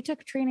 And I mean, we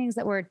took trainings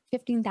that were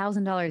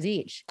 $15,000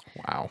 each.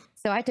 Wow.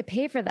 So I had to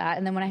pay for that.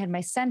 And then when I had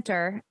my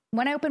center,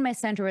 when I opened my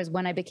center was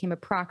when I became a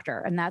proctor.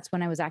 And that's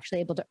when I was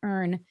actually able to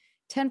earn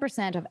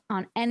 10%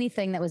 on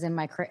anything that was in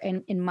my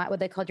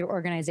what they called your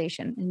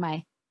organization, in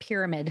my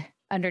pyramid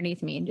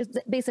underneath me, just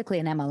basically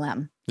an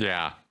MLM.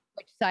 Yeah.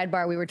 Which,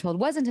 sidebar, we were told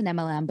wasn't an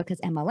MLM because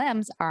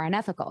MLMs are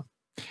unethical.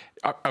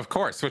 Of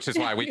course, which is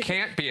why we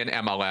can't be an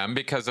MLM,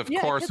 because of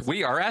course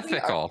we are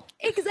ethical.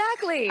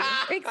 Exactly.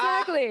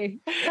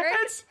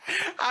 Right?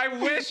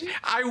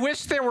 I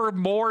wish there were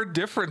more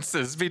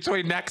differences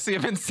between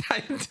NXIVM and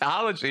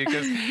Scientology,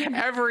 because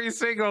every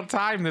single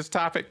time this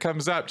topic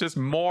comes up, just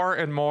more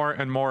and more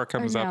and more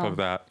comes up of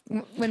that.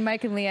 When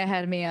Mike and Leah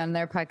had me on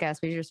their podcast,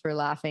 we just were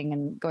laughing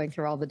and going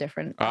through all the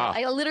different,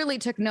 I literally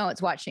took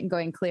notes watching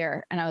Going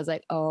Clear, and I was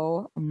like,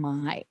 oh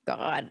my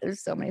God,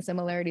 there's so many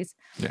similarities.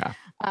 Yeah.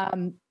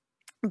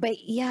 But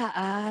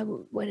yeah,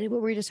 what were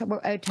we just talking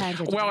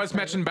about? Well, as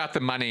mentioned about the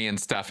money and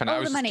stuff, and I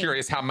was just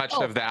curious how much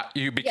of that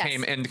you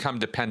became income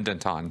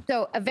dependent on.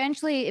 So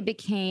eventually it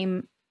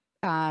became,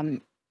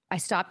 I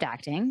stopped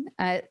acting,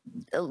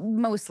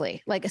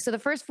 mostly. So the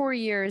first 4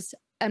 years,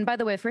 and by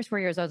the way, the first 4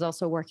 years I was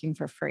also working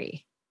for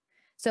free.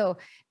 So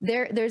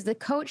there's the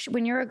coach.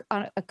 When you're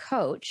a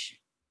coach,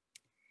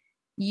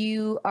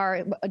 you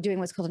are doing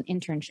what's called an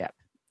internship.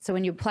 So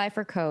when you apply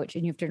for coach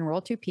and you have to enroll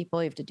 2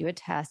 people, you have to do a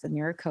test, and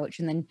you're a coach.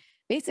 And then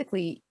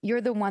basically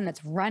you're the one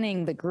that's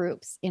running the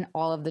groups in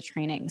all of the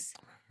trainings.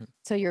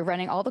 So you're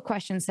running all the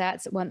question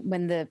sets.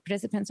 When the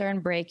participants are in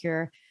break,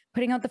 you're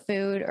putting out the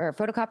food or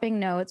photocopying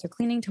notes or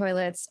cleaning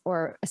toilets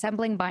or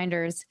assembling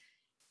binders.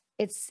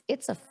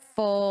 it's a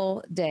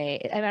full day.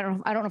 And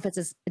I don't know if it's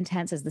as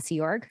intense as the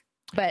Sea Org,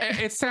 but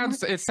it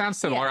sounds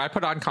similar. Yeah. I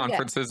put on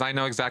conferences. I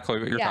know exactly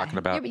what you're talking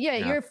about.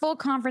 You're full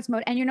conference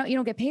mode, and you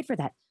don't get paid for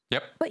that.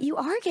 Yep. But you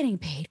are getting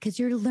paid because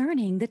you're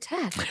learning the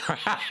tech.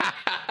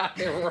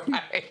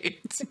 Right.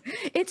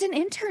 It's an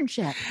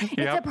internship.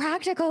 It's a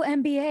practical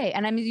MBA.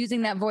 And I'm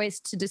using that voice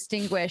to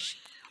distinguish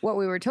what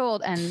we were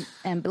told and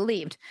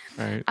believed.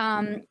 Right.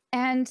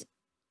 And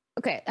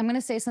okay, I'm going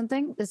to say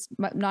something.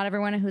 Not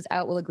everyone who's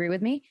out will agree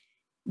with me.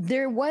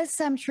 There was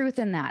some truth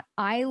in that.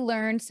 I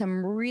learned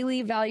some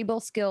really valuable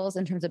skills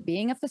in terms of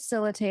being a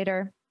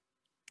facilitator,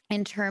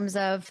 in terms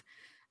of,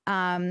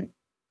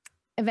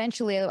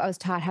 eventually I was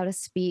taught how to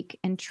speak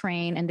and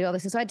train and do all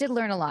this. So I did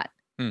learn a lot.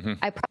 Mm-hmm.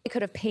 I probably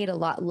could have paid a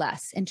lot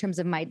less in terms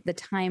of the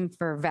time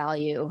for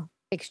value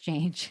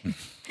exchange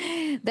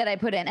that I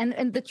put in.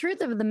 And the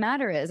truth of the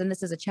matter is, and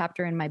this is a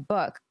chapter in my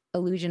book,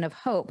 Illusion of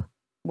Hope,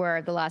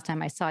 where the last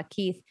time I saw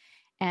Keith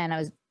and I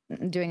was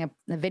doing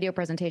a video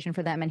presentation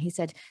for them, and he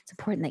said, it's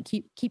important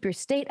that keep your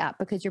state up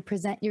because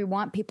you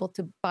want people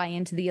to buy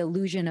into the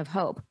illusion of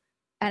hope.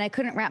 And I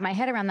couldn't wrap my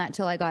head around that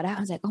till I got out. I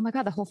was like, oh my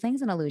God, the whole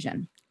thing's an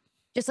illusion.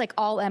 Just like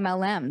all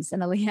MLMs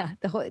and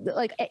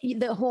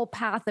the whole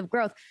path of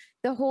growth,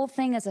 the whole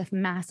thing is a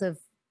massive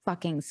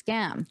fucking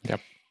scam. Yep.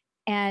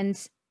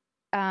 And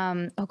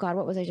oh God,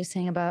 what was I just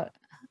saying about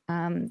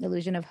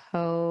illusion of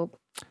hope?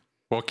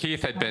 Well,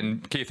 Keith had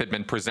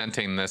been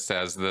presenting this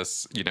as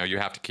this, you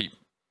have to keep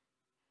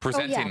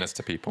presenting this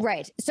to people.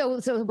 Right.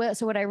 So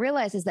what I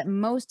realized is that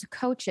most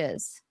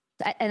coaches,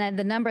 and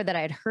the number that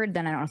I had heard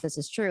then, I don't know if this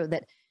is true,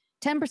 that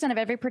 10% of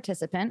every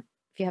participant,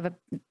 if you have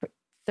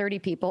 30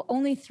 people,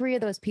 only 3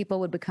 of those people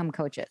would become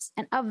coaches.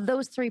 And of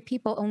those 3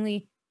 people,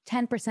 only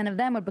 10% of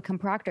them would become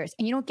proctors.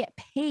 And you don't get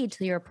paid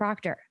till you're a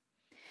proctor.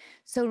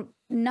 So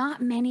not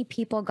many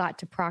people got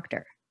to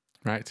proctor.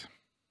 Right.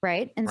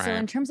 Right. And so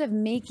in terms of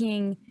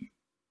making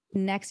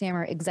NXIVM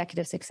or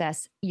executive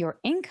success your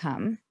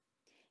income,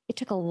 it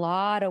took a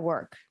lot of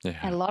work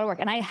and a lot of work.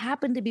 And I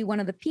happened to be one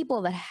of the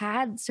people that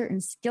had certain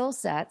skill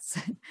sets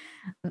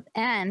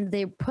and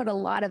they put a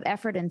lot of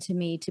effort into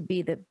me to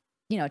be to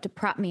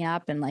prop me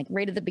up. And like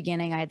right at the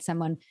beginning, I had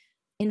someone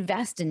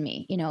invest in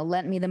me,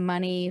 lent me the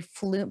money,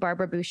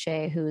 Barbara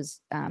Boucher, who's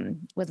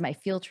was my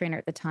field trainer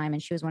at the time.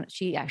 And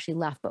she actually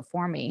left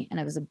before me. And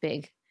I was a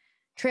big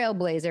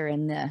trailblazer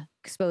in the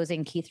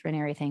exposing Keith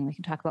Raniere thing. We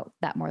can talk about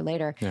that more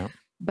later. Yeah.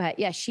 But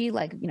yeah, she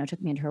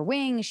took me into her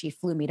wing. She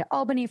flew me to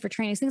Albany for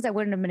trainings, things I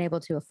wouldn't have been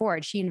able to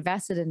afford. She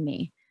invested in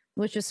me,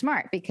 which was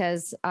smart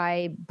because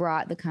I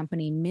brought the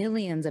company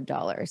millions of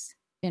dollars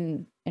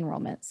in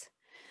enrollments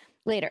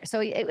later. So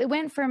it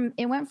went from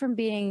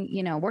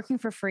being, working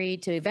for free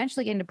to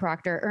eventually getting to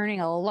proctor, earning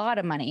a lot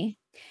of money.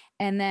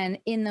 And then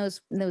in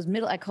those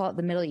middle, I call it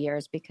the middle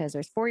years because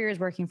there's 4 years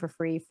working for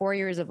free, 4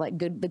 years of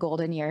the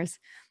golden years,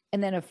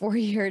 and then a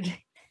 4-year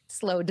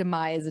slow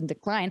demise and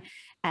decline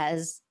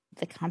as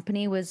the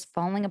company was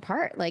falling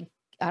apart. Like,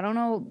 I don't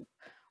know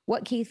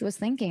what Keith was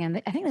thinking. And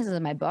I think this is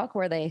in my book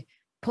where they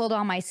pulled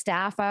all my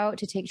staff out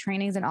to take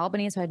trainings in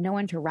Albany. So I had no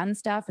one to run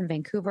stuff in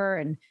Vancouver.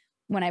 And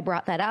when I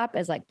brought that up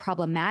as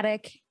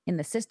problematic in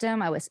the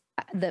system, I was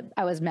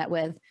met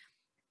with,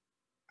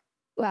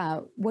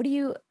 what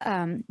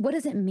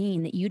does it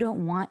mean that you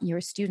don't want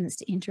your students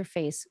to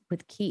interface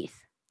with Keith?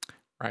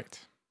 Right.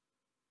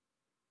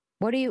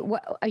 What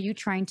are you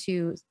trying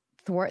to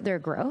thwart their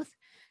growth?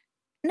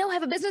 No, I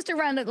have a business to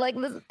run,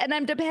 and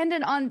I'm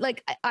dependent on,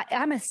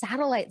 I'm a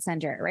satellite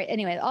center, right?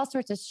 Anyway, all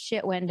sorts of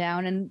shit went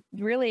down, and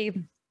really,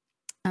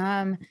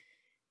 but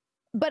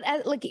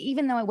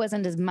even though it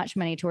wasn't as much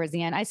money towards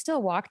the end, I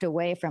still walked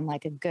away from a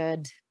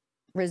good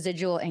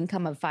residual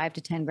income of $5,000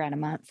 to $10,000 a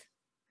month.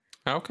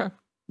 Okay.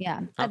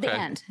 Yeah. At the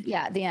end.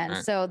 Yeah. At the end.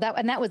 Right. So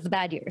that was the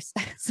bad years.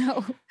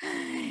 So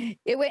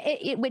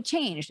it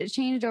changed. It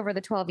changed over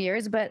the 12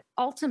 years, but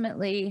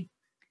ultimately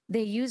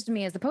they used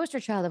me as the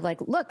poster child of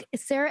look,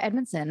 Sarah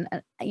Edmondson,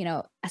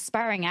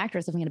 aspiring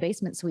actress living in a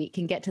basement suite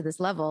can get to this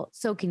level.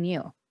 So can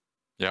you.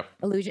 Yep.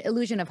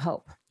 Illusion of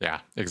hope. Yeah,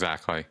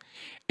 exactly.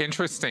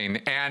 Interesting.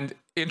 And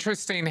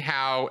interesting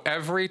how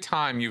every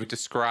time you've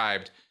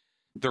described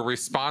the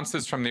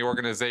responses from the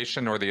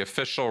organization or the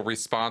official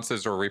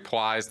responses or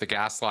replies, the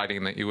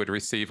gaslighting that you would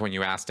receive when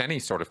you asked any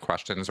sort of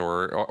questions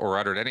or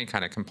uttered any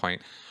kind of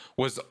complaint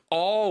was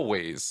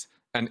always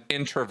an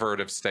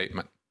introvertive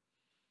statement.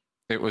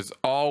 It was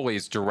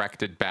always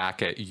directed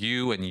back at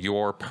you and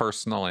your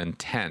personal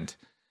intent,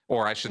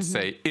 or I should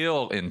say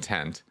ill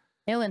intent.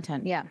 Ill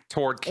intent, yeah.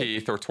 Toward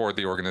Keith or toward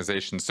the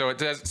organization. So it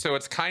does. So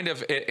it's kind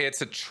of,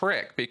 it's a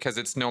trick because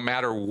it's no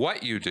matter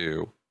what you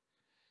do,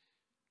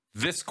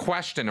 this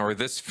question or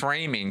this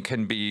framing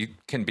can be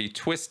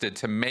twisted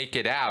to make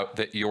it out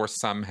that you're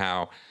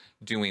somehow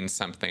doing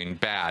something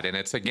bad. And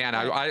it's, again,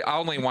 I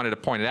only wanted to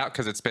point it out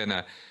because it's been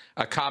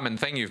a common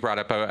thing you've brought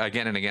up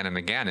again and again and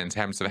again in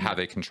terms of how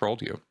they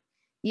controlled you.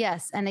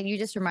 Yes. And you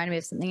just reminded me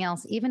of something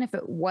else. Even if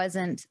it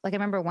wasn't, I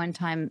remember one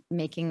time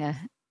making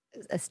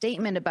a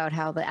statement about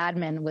how the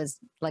admin was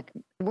like,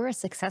 we're a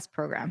success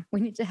program. We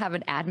need to have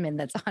an admin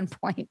that's on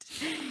point,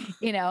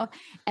 you know?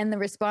 And the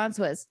response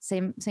was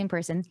same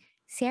person,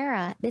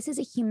 Sarah, this is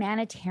a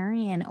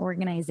humanitarian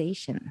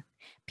organization.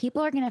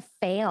 People are going to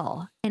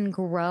fail and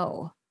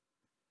grow.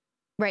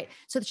 Right.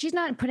 So she's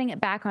not putting it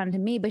back onto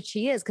me, but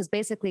she is, because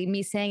basically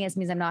me saying it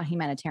means I'm not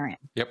humanitarian.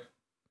 Yep.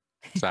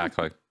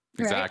 Exactly.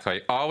 Exactly.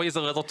 Right? Always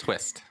a little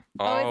twist.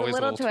 Always a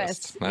little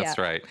twist. That's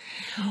right.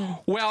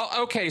 Well,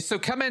 okay. So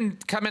coming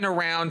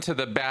around to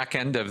the back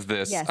end of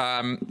this. Yes.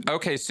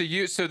 Okay.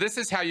 So this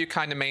is how you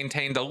kind of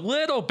maintained a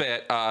little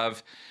bit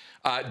of,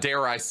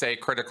 dare I say,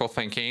 critical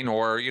thinking,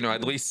 or, you know,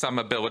 at least some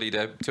ability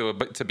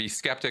to be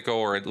skeptical,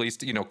 or at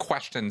least, you know,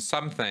 question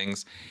some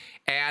things.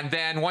 And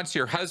then once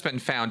your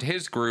husband found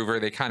his groove, or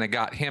they kind of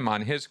got him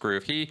on his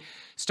groove, he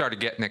started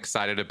getting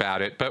excited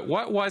about it. But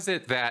what was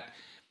it that,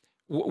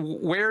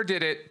 where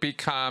did it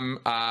become,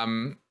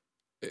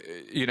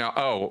 you know,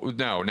 oh,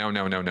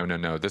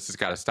 no, this has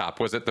got to stop.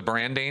 Was it the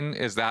branding?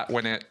 Is that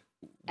when it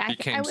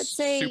became I would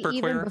say super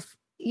clear?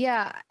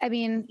 Yeah. I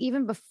mean,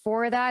 even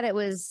before that,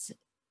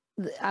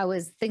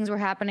 things were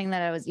happening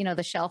that I was, you know,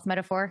 the shelf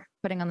metaphor,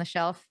 putting on the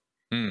shelf.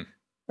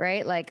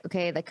 Right? Like,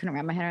 okay, they couldn't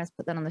wrap my head around,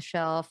 put that on the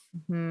shelf.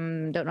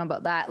 Don't know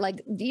about that. Like,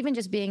 even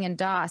just being in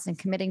DOS and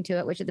committing to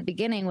it, which at the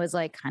beginning was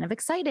like kind of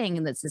exciting.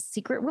 And it's a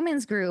secret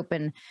women's group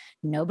and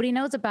nobody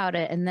knows about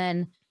it. And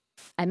then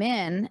I'm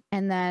in,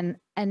 and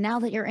now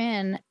that you're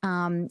in,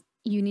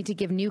 you need to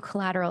give new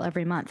collateral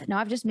every month. Now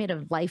I've just made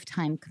a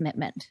lifetime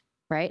commitment,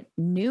 right?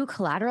 New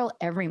collateral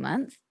every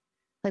month.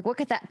 Like, what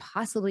could that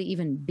possibly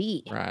even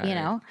be? Right. You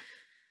know?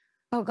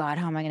 Oh God,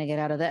 how am I going to get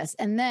out of this?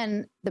 And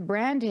then the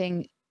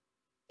branding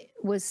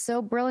was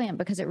so brilliant,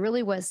 because it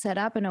really was set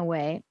up in a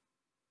way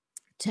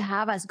to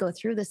have us go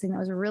through this thing that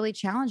was really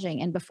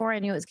challenging. And before I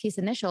knew it was Keith's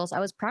initials, I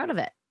was proud of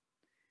it.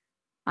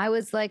 I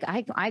was like,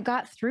 I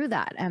got through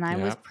that, and I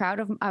was proud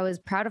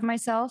of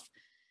myself.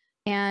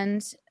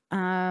 And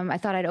I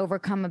thought I'd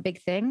overcome a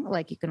big thing.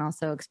 Like, you can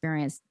also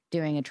experience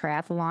doing a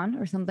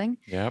triathlon or something.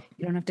 Yep.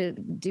 You don't have to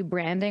do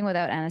branding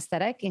without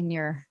anesthetic in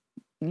your,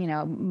 you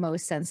know,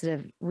 most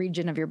sensitive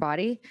region of your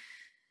body.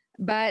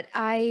 But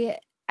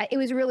it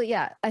was really,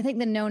 I think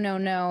the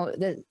no,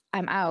 that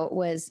I'm out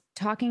was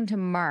talking to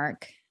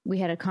Mark. We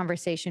had a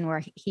conversation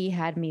where he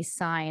had me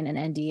sign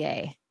an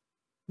NDA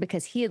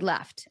because he had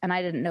left and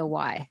I didn't know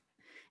why.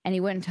 And he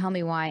wouldn't tell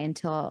me why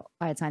until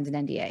I had signed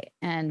an NDA.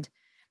 And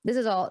this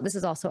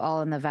is also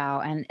all in the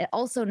vow, and it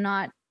also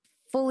not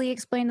fully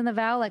explained in the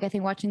vow. Like, I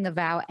think watching the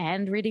vow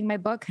and reading my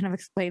book kind of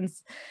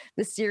explains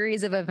the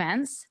series of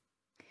events,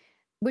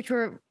 which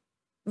were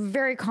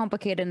very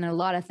complicated, and a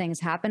lot of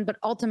things happened, but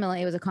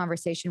ultimately it was a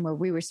conversation where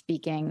we were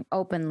speaking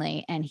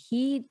openly, and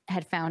he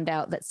had found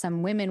out that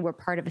some women were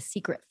part of a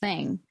secret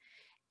thing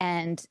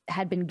and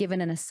had been given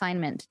an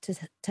assignment to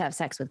have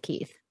sex with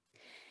Keith.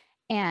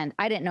 And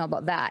I didn't know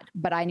about that,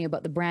 but I knew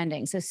about the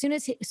branding. So as soon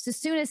as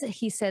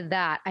he said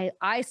that,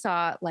 I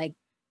saw like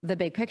the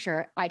big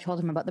picture. I told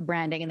him about the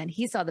branding, and then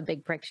he saw the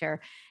big picture,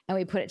 and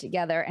we put it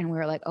together, and we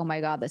were like, oh my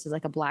God, this is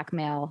like a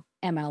blackmail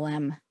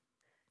MLM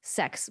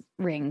sex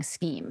ring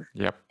scheme.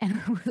 Yep.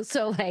 And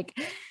so, like,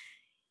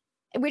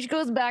 which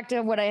goes back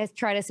to what I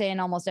try to say in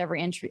almost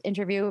every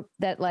interview,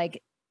 that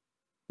like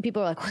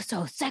people are like, what's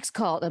so sex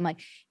cult? I'm like,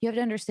 you have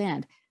to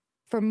understand,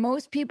 for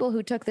most people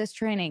who took this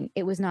training,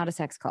 it was not a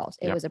sex cult.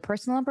 It was a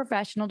personal and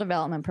professional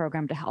development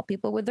program to help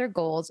people with their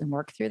goals and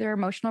work through their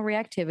emotional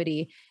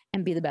reactivity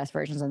and be the best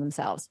versions of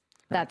themselves.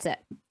 That's it.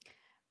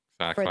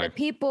 Exactly. For the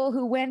people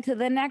who went to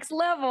the next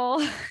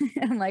level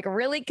and like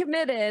really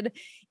committed,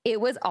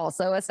 it was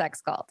also a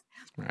sex cult,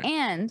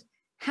 and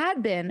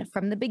had been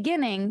from the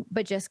beginning,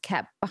 but just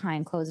kept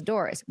behind closed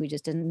doors. We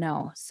just didn't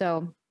know.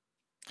 So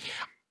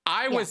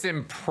I was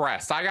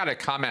impressed. I got to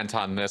comment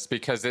on this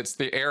because it's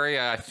the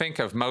area I think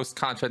of most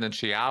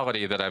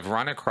confidentiality that I've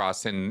run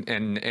across in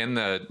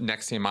the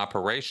NXIVM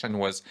operation,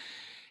 was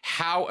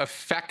how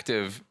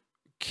effective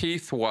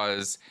Keith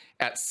was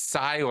at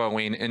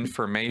siloing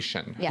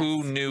information. Yes.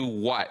 Who knew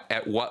what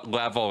at what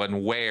level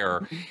and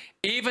where,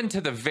 even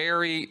to the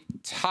very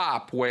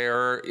top,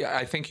 where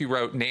I think you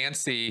wrote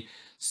Nancy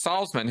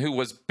Salzman, who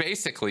was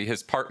basically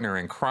his partner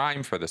in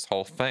crime for this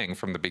whole thing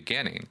from the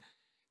beginning,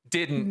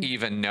 didn't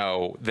even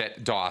know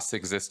that DOS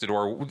existed,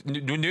 or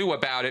knew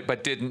about it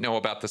but didn't know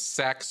about the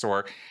sex,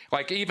 or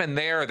like even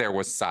there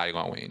was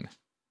siloing.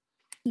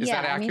 Is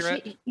that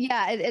accurate?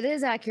 I mean, it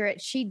is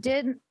accurate.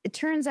 It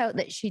turns out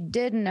that she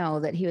did know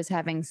that he was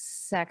having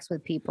sex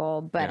with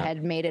people, but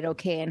had made it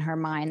okay in her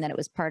mind that it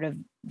was part of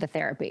the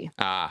therapy.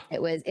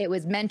 It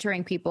was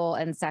mentoring people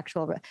and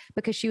sexual,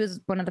 because she was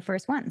one of the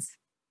first ones.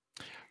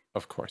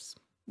 Of course.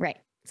 Right.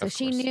 So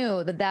she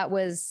knew that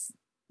was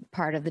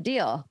part of the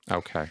deal.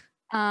 Okay.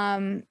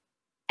 And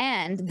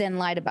then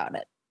lied about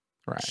it.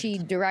 Right. She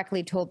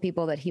directly told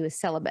people that he was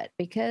celibate,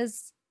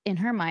 because in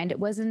her mind,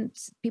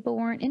 people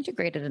weren't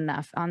integrated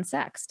enough on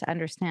sex to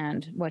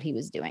understand what he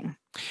was doing.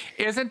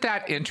 Isn't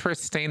that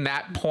interesting,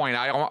 that point?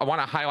 I want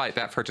to highlight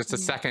that for just a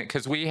second,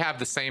 because we have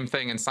the same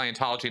thing in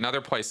Scientology and other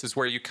places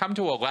where you come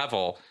to a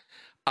level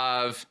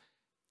of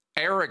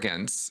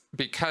arrogance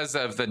because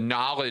of the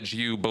knowledge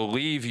you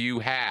believe you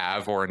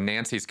have, or in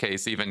Nancy's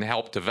case, even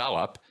helped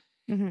develop.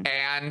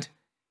 And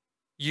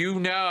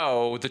you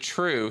know the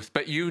truth,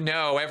 but you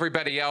know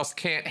everybody else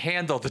can't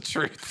handle the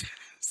truth.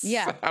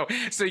 Yeah.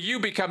 So you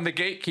become the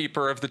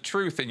gatekeeper of the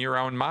truth in your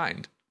own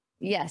mind.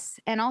 Yes.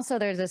 And also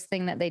there's this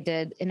thing that they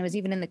did, and it was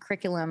even in the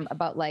curriculum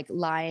about like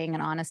lying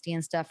and honesty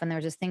and stuff. And there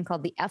was this thing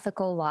called the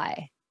ethical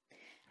lie.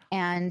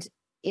 And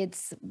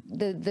it's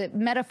the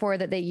metaphor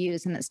that they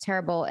use, and it's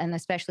terrible, and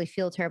especially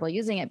feel terrible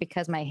using it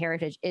because my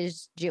heritage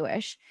is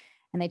Jewish.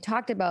 And they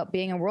talked about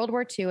being in World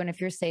War II. And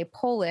if you're, say,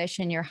 Polish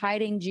and you're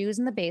hiding Jews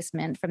in the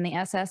basement from the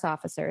SS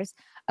officers,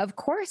 of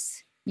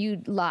course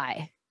you'd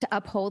lie to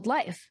uphold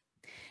life.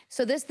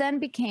 So this then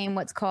became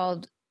what's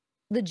called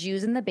the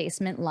Jews in the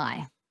basement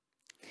lie.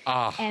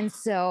 And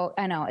so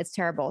I know it's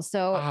terrible.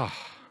 So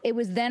it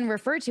was then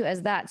referred to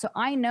as that. So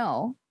I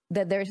know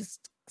that there's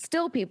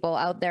still people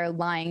out there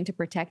lying to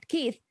protect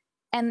Keith,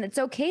 and it's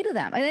okay to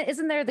them.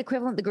 Isn't there the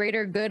equivalent, the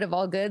greater good of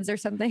all goods or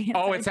something?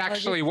 Oh, it's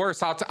actually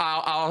worse.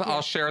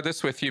 I'll share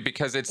this with you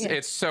because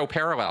it's so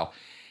parallel.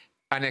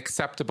 An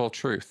acceptable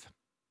truth.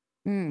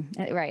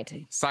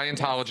 Right.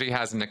 Scientology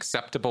has an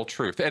acceptable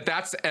truth.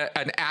 That's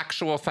an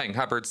actual thing.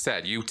 Hubbard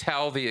said, you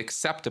tell the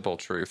acceptable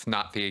truth,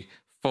 not the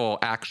full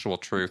actual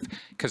truth,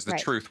 because the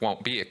truth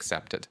won't be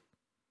accepted.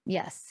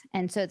 Yes.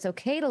 And so it's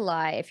okay to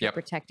lie if you're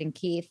protecting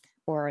Keith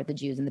or the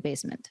Jews in the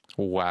basement.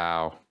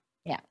 Wow.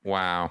 Yeah.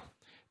 Wow.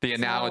 The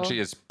analogy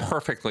is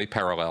perfectly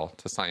parallel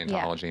to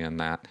Scientology in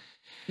that.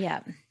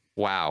 Yeah.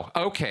 Wow.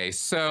 Okay.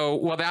 So,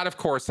 well, that of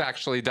course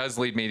actually does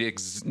lead me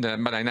to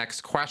my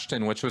next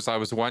question, which was, I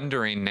was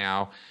wondering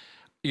now,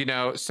 you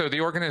know, so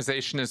the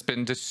organization has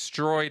been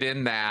destroyed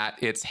in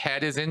that its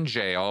head is in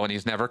jail and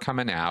he's never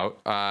coming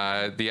out.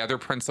 The other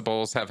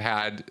principals have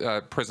had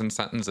prison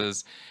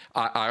sentences.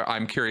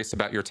 I'm curious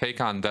about your take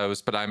on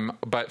those,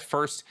 but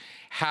first,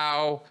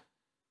 how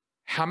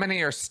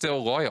many are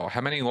still loyal?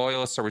 How many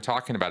loyalists are we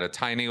talking about? A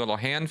tiny little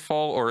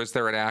handful, or is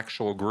there an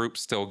actual group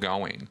still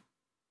going?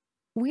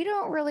 We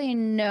don't really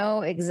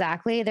know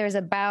exactly. There's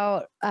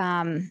about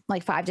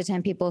like 5 to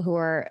 10 people who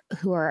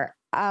are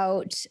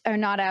out or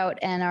not out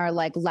and are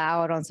like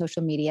loud on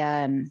social media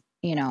and,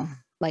 you know,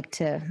 like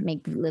to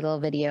make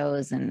little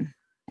videos and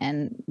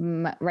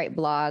write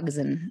blogs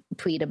and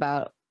tweet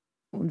about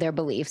their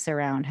beliefs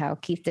around how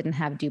Keith didn't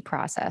have due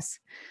process.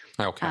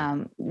 Okay.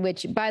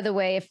 Which, by the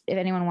way, if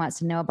anyone wants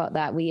to know about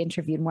that, we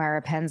interviewed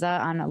Moira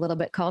Penza on A Little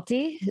Bit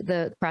Culty,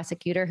 the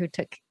prosecutor who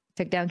took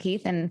down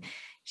Keith, and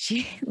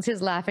she was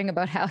just laughing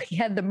about how he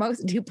had the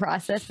most due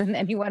process than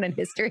anyone in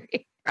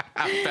history.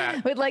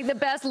 With like the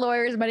best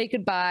lawyers money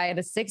could buy, and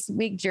a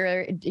 6-week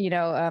jury,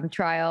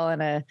 trial,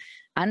 and a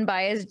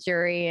unbiased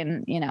jury,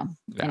 and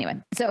anyway.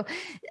 So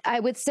I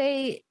would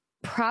say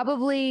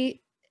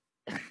probably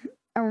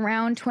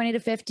around 20 to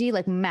 50,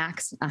 like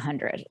max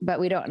 100, but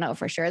we don't know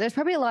for sure. There's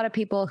probably a lot of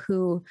people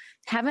who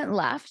haven't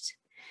left,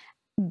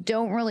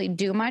 don't really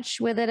do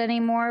much with it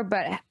anymore,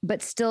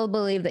 but still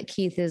believe that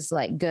Keith is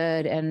like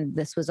good, and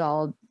this was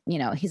all,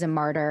 he's a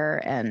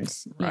martyr, and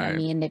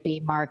me and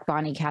Nippy, Mark,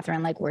 Bonnie,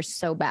 Catherine, like we're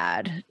so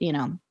bad,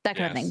 that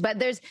kind of thing. But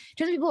there's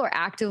just people who are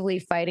actively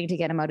fighting to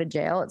get him out of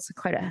jail. It's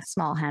quite a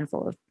small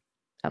handful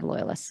of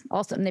loyalists.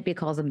 Also, Nippy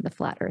calls them the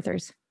flat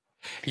earthers.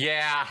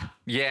 Yeah.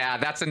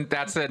 That's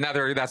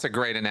a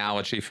great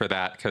analogy for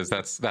that, because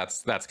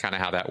that's kind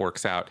of how that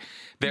works out.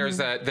 There's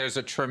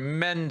a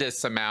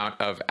tremendous amount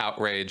of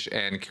outrage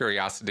and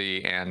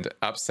curiosity and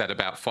upset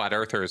about flat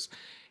earthers,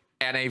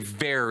 and a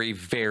very,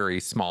 very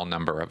small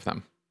number of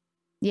them.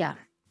 Yeah.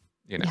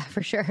 Yeah,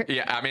 for sure.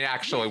 Yeah, I mean,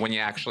 actually, when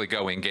you actually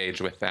go engage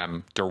with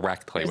them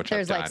directly,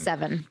 there's like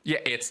 7. Yeah,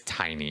 it's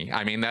tiny.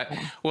 I mean,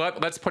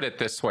 let's put it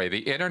this way.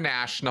 The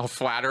International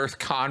Flat Earth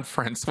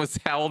Conference was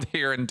held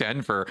here in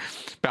Denver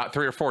about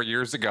 3 or 4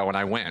 years ago, and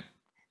I went.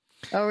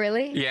 Oh,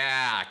 really?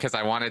 Yeah, because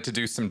I wanted to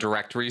do some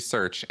direct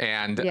research,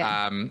 and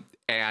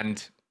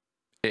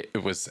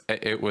it was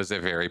a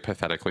very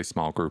pathetically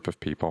small group of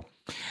people.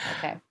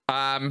 Okay.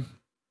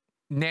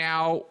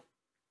 Now,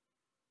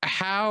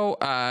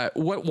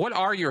 what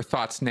are your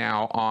thoughts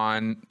now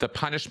on the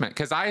punishment?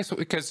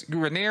 Because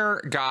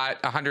Rainier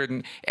got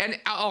 100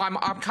 I'm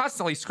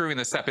constantly screwing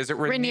this up. Is it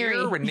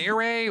Rainier?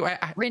 Ranieri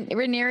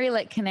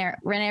like canary.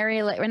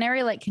 Ranieri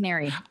like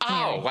canary.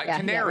 Oh, like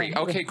canary. Yeah.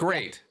 Okay,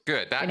 great.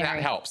 Good. That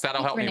helps.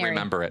 That'll help me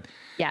remember it.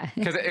 Yeah.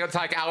 Because it's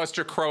like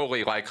Aleister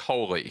Crowley, like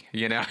holy,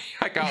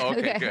 Like, oh,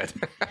 okay, good.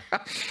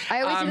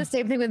 I always do the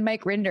same thing with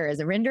Mike Rinder. Is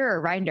it Rinder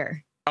or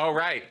Rinder? Oh,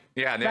 right.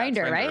 Yeah.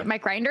 Rinder, right?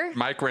 Mike Rinder?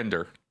 Mike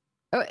Rinder.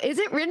 Oh, is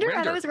it Rinder? I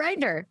thought it was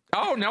Rinder.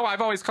 Oh, no,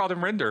 I've always called him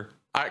Rinder.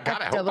 I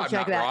hope I'm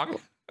not wrong.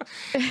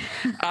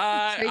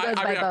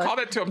 I've called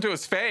it to him to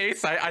his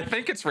face. I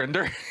think it's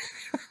Rinder.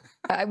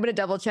 I'm going to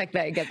double check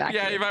that and get back to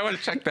you. You might want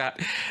to check that.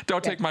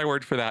 Don't take my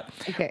word for that.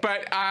 Okay.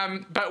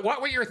 But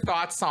what were your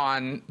thoughts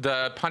on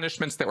the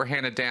punishments that were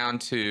handed down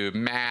to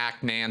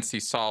Mac, Nancy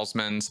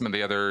Salzman, some of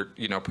the other,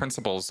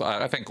 principals?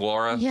 I think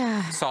Laura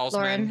Salzman.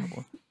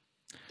 Lauren.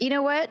 You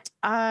know what?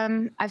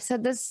 I've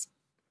said this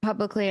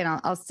publicly,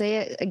 and I'll say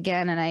it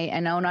again. And I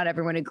know not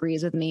everyone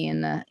agrees with me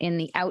in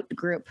the out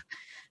group,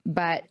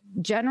 but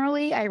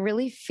generally, I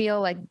really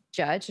feel like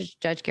Judge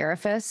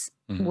Garifas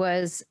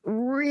was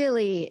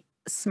really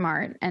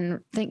smart, and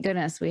thank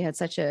goodness we had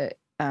such a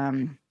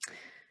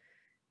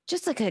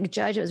just like a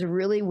judge that was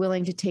really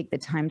willing to take the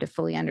time to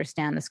fully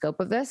understand the scope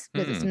of this,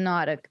 because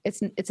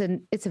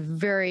it's a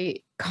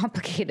very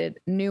complicated,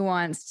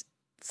 nuanced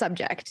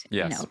subject.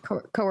 Yes. You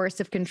know,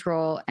 coercive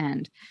control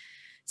and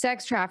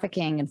sex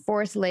trafficking and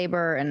forced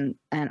labor and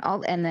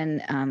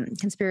then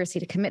conspiracy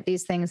to commit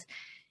these things,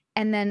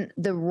 and then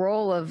the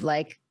role of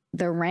like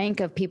the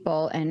rank of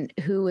people and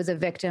who was a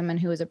victim and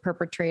who was a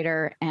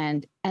perpetrator,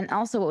 and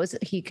also what was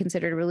he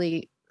considered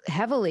really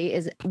heavily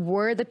is,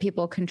 were the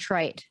people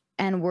contrite,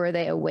 and were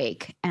they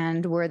awake,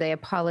 and were they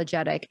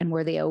apologetic, and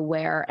were they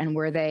aware, and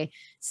were they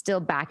still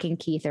backing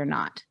Keith or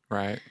not?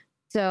 Right.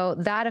 So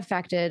that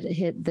affected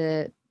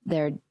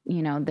their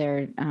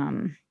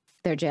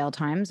jail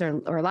times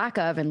or lack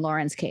of. In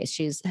Lauren's case,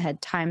 she's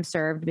had time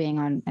served being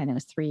on, and it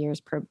was 3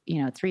 years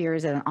 3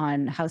 years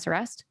on house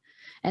arrest,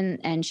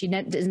 and she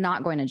is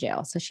not going to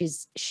jail. So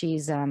she's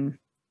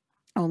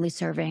only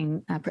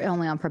serving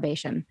only on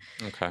probation.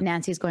 Okay.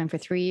 Nancy's going for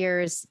 3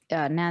 years.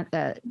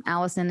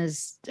 Allison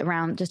is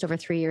around just over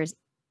 3 years.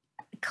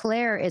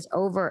 Claire is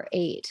over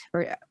 8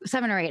 or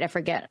 7 or 8. I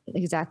forget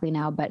exactly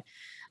now, but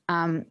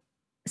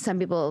some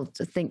people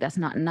think that's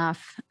not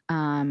enough.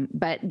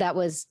 But that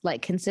was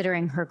like,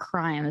 considering her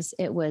crimes,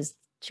 it was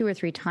 2 or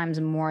 3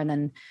 times more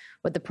than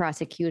what the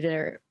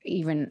prosecutor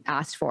even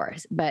asked for.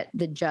 But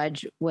the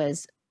judge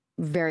was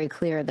very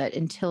clear that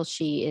until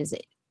she is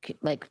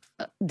like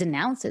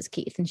denounces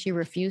Keith, and she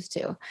refused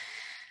to.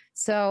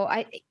 So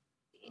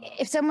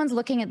if someone's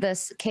looking at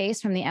this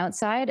case from the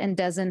outside and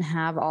doesn't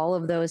have all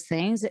of those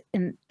things,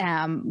 and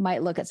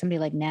might look at somebody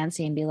like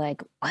Nancy and be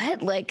like,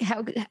 what? Like,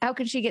 how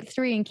could she get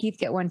 3 and Keith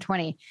get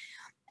 120?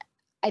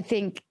 I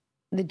think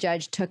the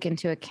judge took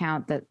into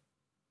account that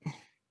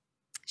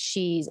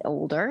she's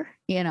older,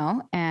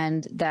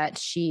 and that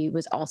she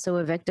was also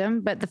a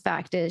victim. But the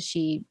fact is,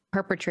 she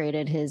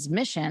perpetrated his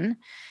mission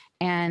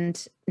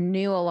and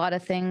knew a lot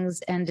of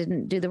things and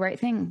didn't do the right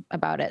thing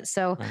about it.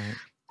 So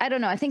I don't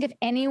know. I think if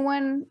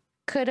anyone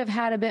could have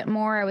had a bit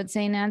more, I would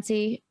say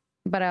Nancy,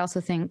 but I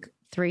also think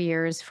 3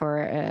 years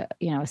for a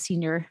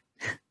senior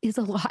is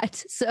a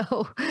lot.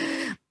 So,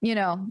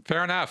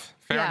 Fair enough.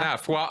 Fair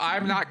enough. Well,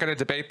 I'm not going to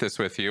debate this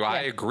with you.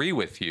 I agree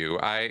with you.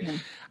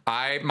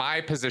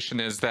 My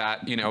position is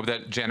that,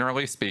 that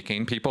generally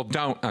speaking, people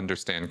don't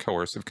understand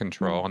coercive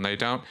control, and they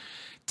don't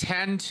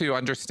tend to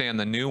understand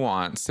the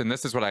nuance. And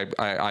this is what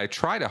I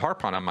try to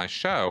harp on my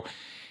show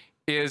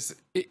is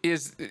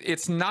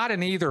it's not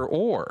an either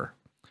or.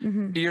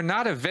 You're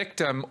not a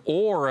victim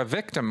or a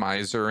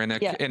victimizer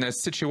in a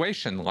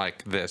situation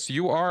like this.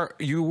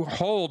 You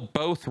hold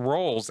both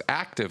roles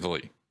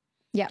actively.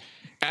 Yeah.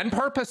 And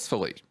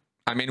purposefully.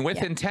 I mean,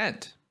 with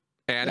intent.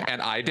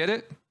 And I did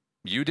it.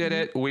 You did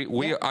it.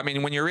 I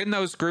mean, when you're in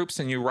those groups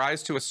and you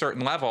rise to a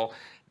certain level,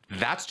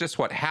 that's just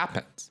what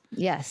happens.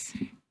 Yes.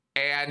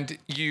 And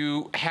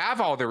you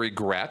have all the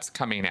regrets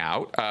coming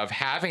out of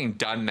having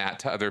done that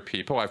to other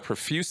people. I've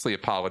profusely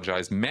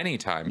apologized many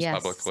times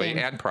publicly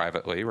and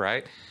privately,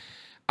 right?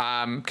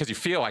 Because you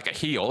feel like a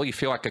heel. You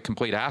feel like a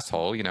complete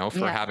asshole,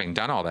 for having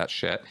done all that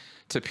shit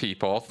to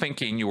people,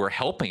 thinking you were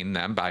helping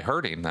them by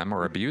hurting them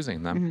or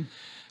abusing them.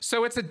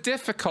 So it's a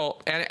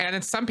difficult,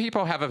 and some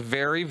people have a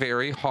very,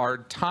 very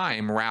hard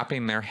time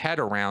wrapping their head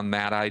around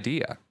that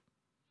idea.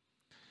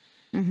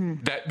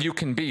 That you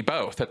can be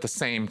both at the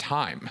same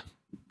time.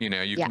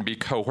 You can be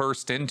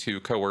coerced into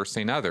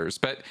coercing others.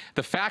 But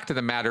the fact of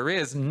the matter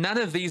is, none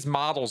of these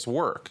models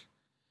work.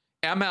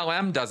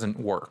 MLM doesn't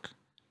work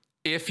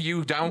if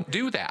you don't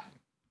do that.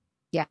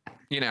 Yeah.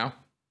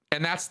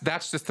 And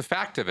that's just the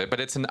fact of it. But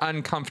it's an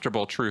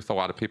uncomfortable truth a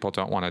lot of people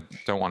don't want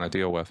to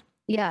deal with.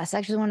 Yes,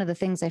 actually, one of the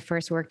things I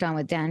first worked on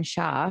with Dan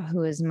Shaw,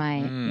 who is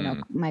my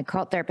my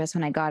cult therapist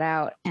when I got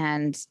out,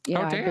 and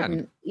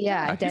Dan, he's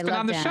been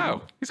on the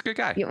show. He's a good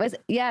guy. It was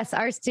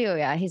ours too.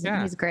 Yeah,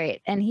 he's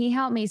great, and he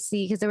helped me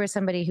see, because there was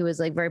somebody who was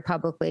like very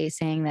publicly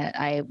saying that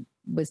I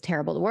was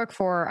terrible to work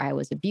for, I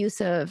was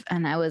abusive,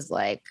 and I was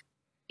like,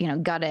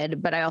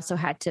 gutted, but I also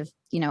had to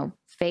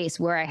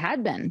face where I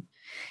had been.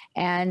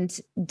 And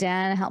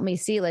Dan helped me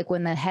see, like,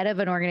 when the head of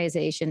an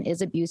organization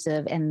is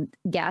abusive and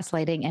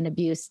gaslighting and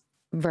abuse,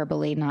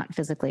 verbally, not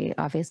physically,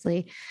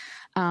 obviously,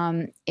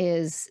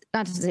 is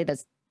not to say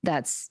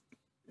that's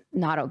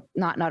not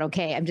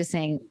okay. I'm just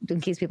saying,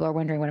 in case people are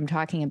wondering what I'm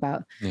talking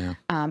about. Yeah.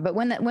 But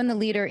when the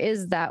leader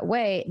is that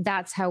way,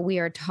 that's how we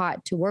are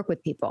taught to work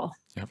with people.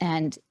 Yep.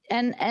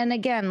 And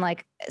again,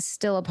 like,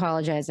 still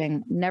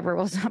apologizing, never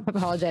will stop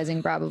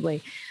apologizing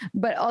probably,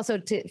 but also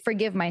to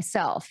forgive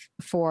myself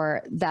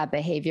for that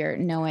behavior,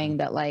 knowing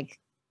that like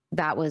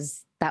that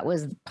was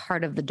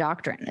part of the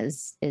doctrine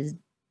is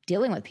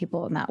dealing with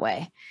people in that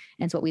way.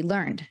 And it's what we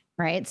learned.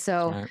 Right.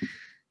 So,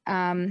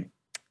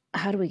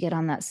 how do we get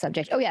on that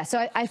subject? Oh yeah.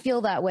 So I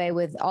feel that way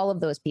with all of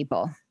those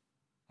people,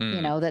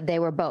 that they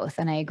were both,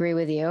 and I agree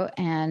with you.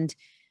 And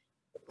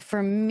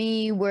for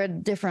me, where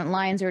different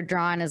lines are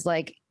drawn is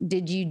like,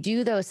 did you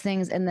do those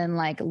things and then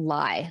like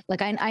lie?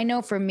 Like I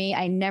know for me,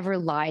 I never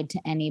lied to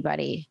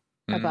anybody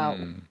about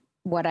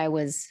what I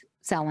was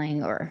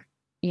selling, or,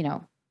 you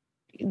know,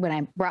 when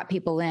I brought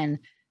people in,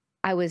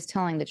 I was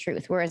telling the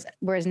truth.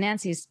 Whereas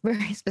Nancy's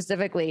very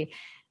specifically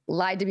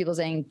lied to people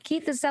saying,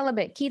 Keith is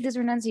celibate, Keith is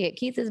renunciate,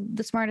 Keith is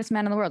the smartest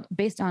man in the world,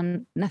 based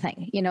on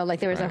nothing. You know, like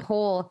there was a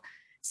whole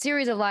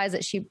series of lies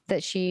that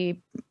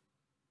she,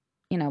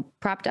 you know,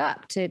 propped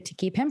up to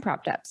keep him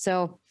propped up.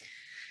 So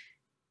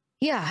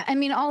yeah, I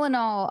mean, all in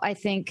all, I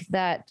think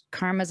that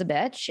karma's a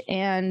bitch,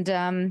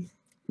 and,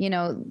 you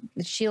know,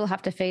 she'll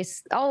have to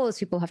face, all those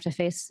people have to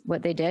face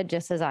what they did,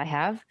 just as I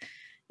have,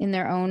 in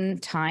their own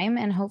time,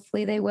 and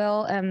hopefully they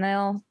will, and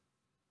they'll,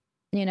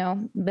 you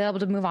know, be able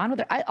to move on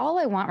with it. All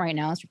I want right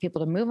now is for people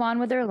to move on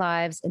with their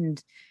lives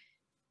and,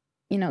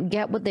 you know,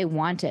 get what they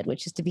wanted,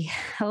 which is to be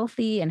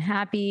healthy and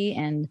happy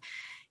and,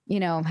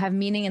 you know, have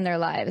meaning in their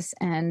lives.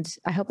 And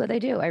I hope that they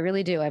do. I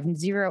really do. I have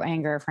zero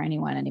anger for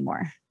anyone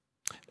anymore.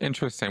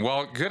 Interesting.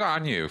 Well, good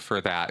on you for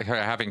that,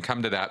 having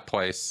come to that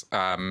place,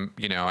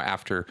 you know,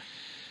 after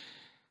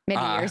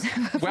many years.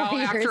 Well,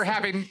 years. After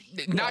having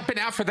not been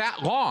out for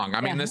that long.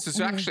 I mean, this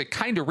is actually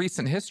kind of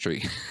recent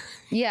history.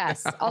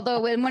 Yes. Although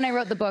when I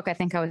wrote the book, I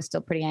think I was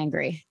still pretty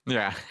angry.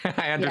 Yeah,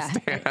 I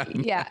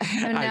understand. Yeah.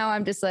 And now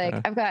I'm just like,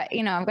 I've got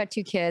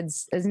 2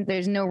 kids.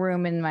 There's no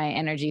room in my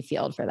energy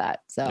field for that.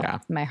 So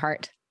my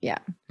heart. Yeah.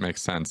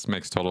 Makes sense.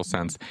 Makes total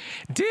sense.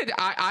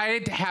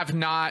 I have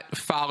not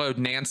followed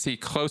Nancy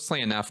closely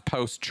enough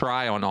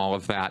post-trial and all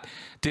of that.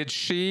 Did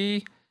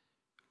she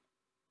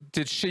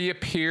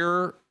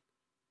appear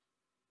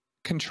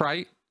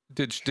contrite?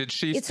 Did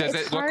she, does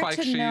it look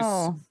like she's...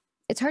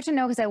 It's hard to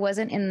know because I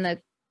wasn't in the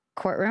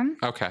courtroom.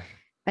 Okay.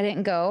 I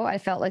didn't go. I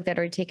felt like that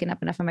already taken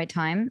up enough of my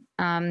time.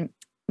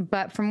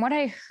 But from what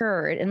I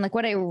heard and like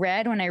what I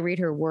read, when I read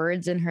her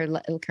words and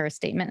her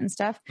statement and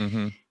stuff,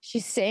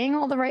 she's saying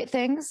all the right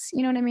things.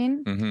 You know what I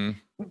mean?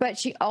 But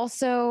she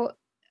also,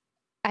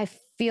 I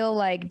feel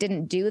like,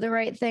 didn't do the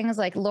right things.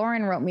 Like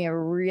Lauren wrote me a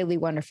really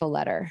wonderful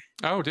letter.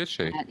 Oh, did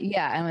she?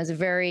 And was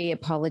very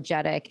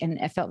apologetic, and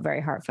it felt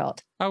very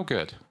heartfelt. Oh,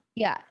 good.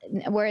 Yeah.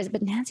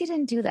 But Nancy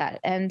didn't do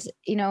that. And,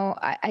 you know,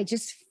 I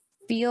just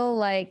feel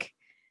like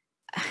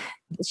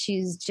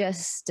she's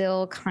just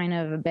still kind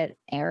of a bit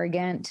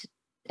arrogant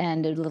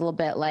and a little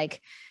bit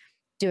like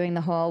doing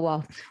the whole,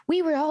 well,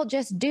 we were all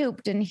just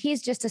duped and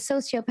he's just a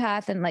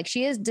sociopath. And like,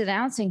 she is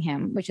denouncing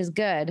him, which is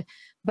good,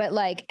 but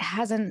like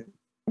hasn't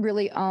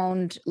really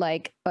owned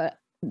like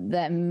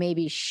that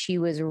maybe she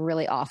was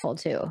really awful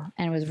too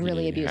and was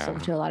really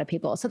abusive to a lot of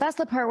people. So that's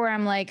the part where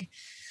I'm like,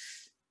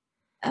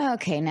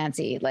 okay,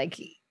 Nancy, like,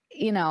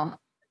 you know,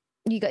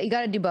 you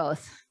got to do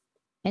both.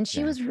 And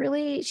she was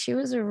really,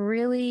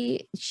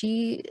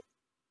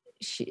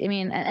 I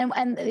mean,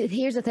 and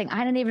here's the thing. I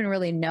didn't even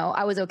really know.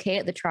 I was okay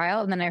at the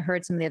trial. And then I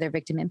heard some of the other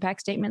victim impact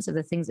statements of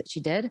the things that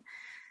she did.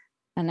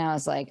 And I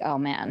was like, oh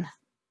man,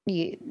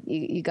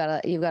 you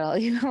got a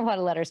lot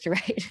of letters to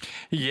write.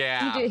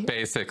 Yeah,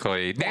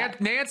 basically. Yeah.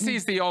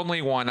 Nancy's the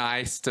only one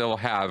I still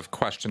have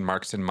question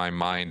marks in my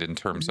mind in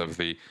terms of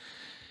the,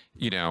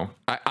 you know,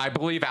 I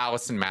believe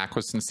Allison Mack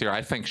was sincere.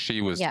 I think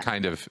she was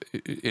kind of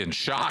in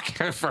shock,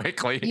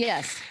 frankly.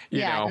 Yes.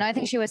 And I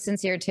think she was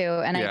sincere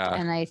too. And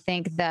I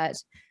think that,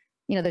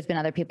 you know, there's been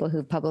other people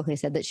who've publicly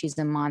said that she's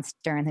a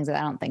monster and things like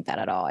that. I don't think that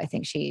at all. I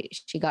think she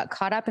got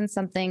caught up in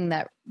something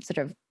that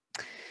sort of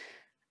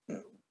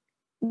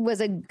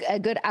was a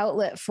good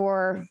outlet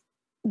for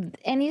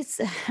any,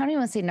 I don't even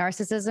want to say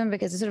narcissism,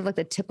 because it's sort of like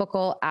the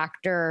typical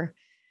actor,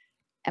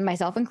 and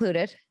myself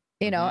included,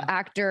 you know,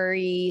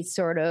 actor-y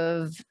sort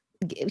of,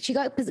 she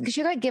got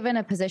given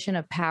a position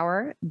of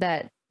power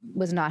that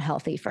was not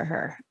healthy for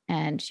her,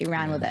 and she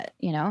ran with it,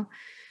 you know,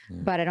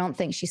 but I don't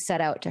think she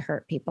set out to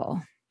hurt people.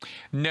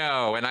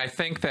 No, and I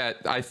think that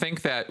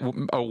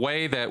a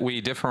way that we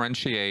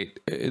differentiate,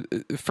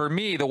 for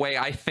me, the way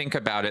I think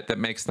about it that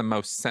makes the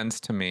most sense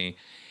to me,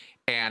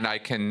 and I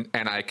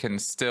can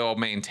still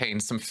maintain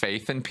some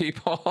faith in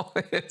people,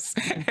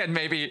 and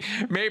maybe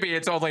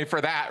it's only for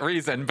that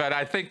reason, but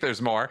I think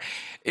there's more,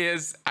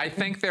 is I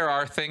think there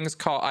are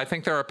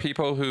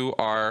people who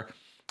are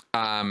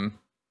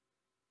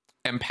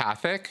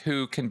empathic,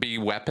 who can be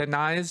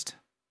weaponized.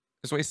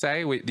 As we say,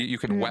 you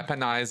can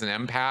weaponize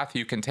an empath.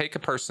 You can take a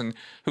person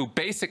who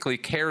basically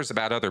cares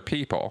about other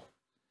people,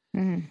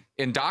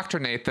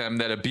 indoctrinate them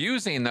that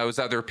abusing those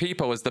other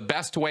people is the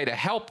best way to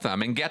help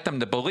them and get them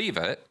to believe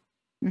it.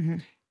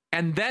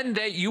 And then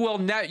you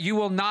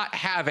will not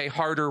have a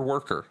harder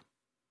worker.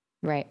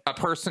 Right. A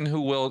person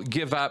who will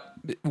give up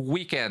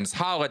weekends,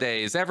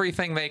 holidays,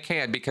 everything they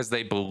can because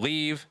they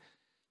believe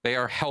they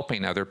are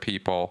helping other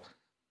people,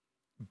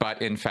 but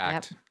in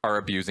fact are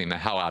abusing the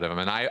hell out of them.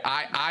 And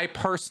I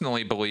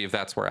personally believe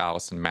that's where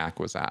Allison Mack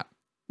was at.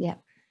 Yeah.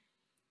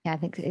 Yeah, I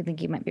think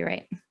you might be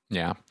right.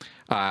 Yeah.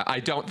 I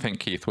don't think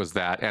Keith was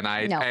that. And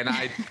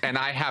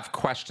I have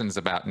questions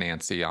about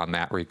Nancy on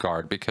that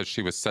regard, because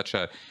she was such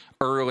a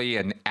early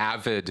and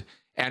avid,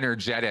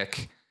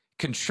 energetic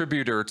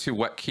contributor to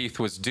what Keith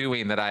was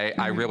doing that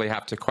I really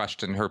have to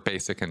question her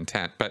basic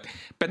intent. But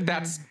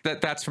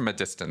that's from a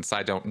distance.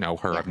 I don't know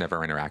her. I've never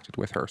interacted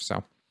with her.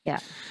 So yeah.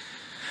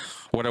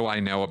 What do I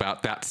know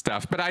about that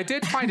stuff? But I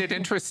did find it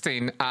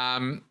interesting.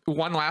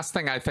 One last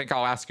thing I think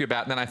I'll ask you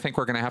about, and then I think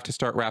we're going to have to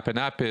start wrapping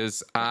up,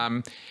 is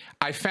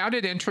I found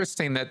it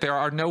interesting that there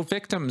are no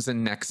victims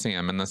in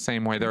NXIVM in the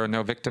same way there are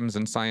no victims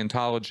in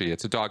Scientology.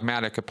 It's a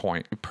dogmatic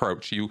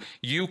approach.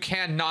 You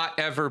cannot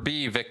ever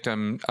be a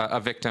victim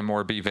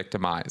or be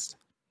victimized.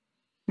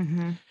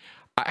 Mm-hmm.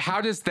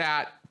 How does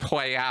that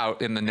play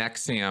out in the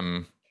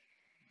NXIVM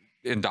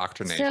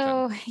indoctrination?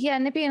 So yeah,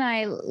 Nippy and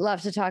I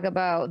love to talk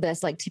about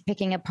this, like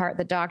picking apart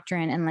the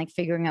doctrine and like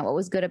figuring out what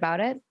was good about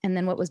it and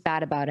then what was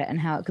bad about it and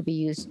how it could be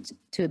used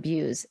to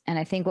abuse. And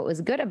I think what was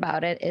good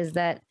about it is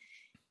that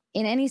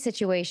in any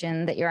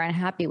situation that you're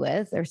unhappy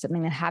with or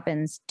something that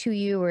happens to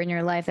you or in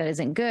your life that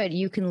isn't good,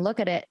 you can look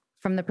at it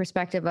from the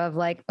perspective of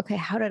like,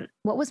 okay,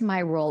 what was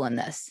my role in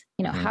this?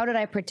 You know, how did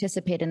I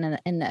participate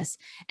in this?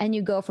 And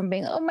you go from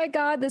being, oh my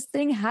God, this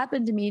thing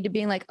happened to me, to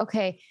being like,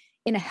 okay,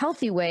 in a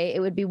healthy way, it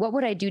would be, what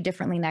would I do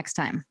differently next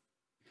time?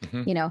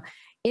 Mm-hmm. You know,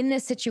 in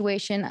this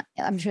situation,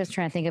 I'm just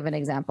trying to think of an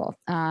example.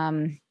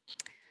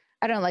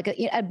 I don't know, like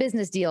a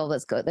business deal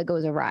that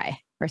goes awry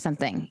or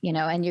something, you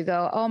know, and you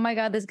go, oh my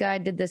God, this guy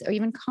did this, or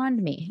even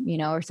conned me, you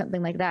know, or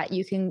something like that.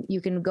 You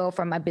can go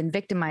from, I've been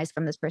victimized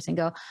from this person,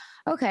 go,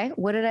 okay,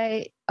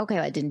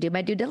 I didn't do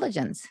my due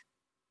diligence.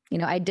 You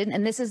know, I didn't,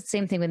 and this is the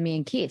same thing with me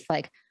and Keith.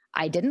 Like,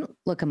 I didn't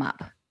look him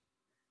up.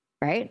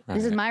 Right?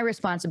 This is my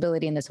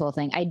responsibility in this whole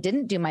thing. I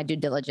didn't do my due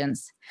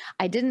diligence.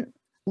 I didn't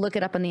look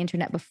it up on the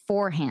internet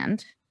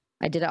beforehand.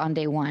 I did it on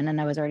day one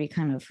and I was already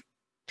kind of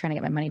trying to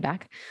get my money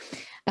back.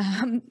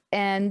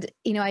 And,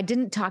 you know, I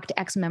didn't talk to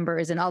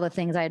ex-members and all the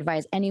things I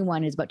advise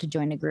anyone who's about to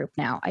join a group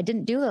now. I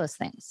didn't do those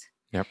things.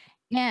 Yep.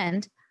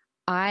 And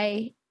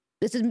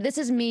this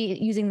is me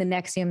using the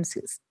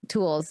NXIVM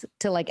tools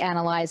to like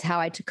analyze how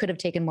I could have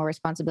taken more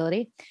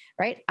responsibility,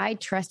 right? I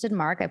trusted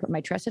Mark. I put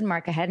my trust in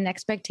Mark. I had an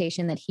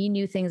expectation that he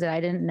knew things that I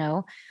didn't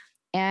know.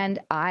 And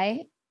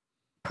I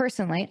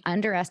personally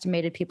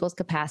underestimated people's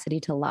capacity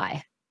to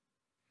lie.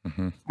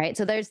 Mm-hmm. Right.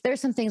 So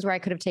there's some things where I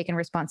could have taken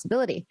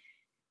responsibility.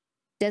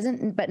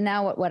 But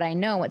now what I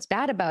know, what's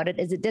bad about it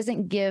is it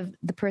doesn't give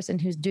the person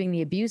who's doing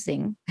the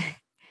abusing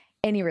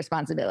any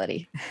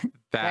responsibility.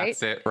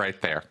 That's right? It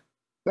right there.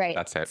 Right.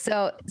 That's it.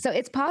 So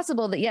it's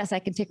possible that, yes, I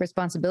can take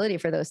responsibility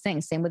for those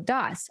things. Same with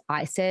DOS.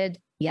 I said,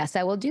 yes,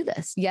 I will do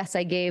this. Yes,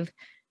 I gave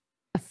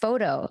a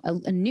photo,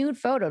 a nude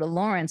photo to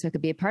Lauren so it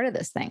could be a part of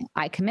this thing.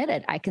 I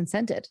committed. I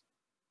consented.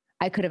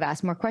 I could have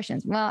asked more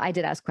questions. Well, I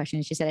did ask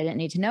questions. She said I didn't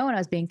need to know and I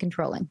was being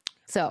controlling.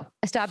 So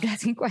I stopped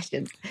asking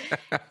questions.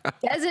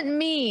 Doesn't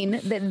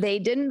mean that they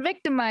didn't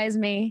victimize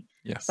me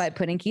by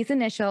putting Keith's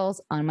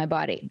initials on my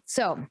body.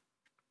 So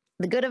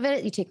the good of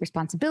it, you take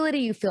responsibility,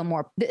 you feel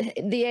more,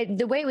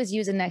 the way it was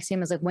used in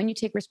NXIVM is like when you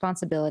take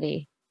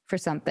responsibility for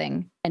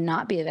something and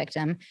not be a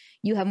victim,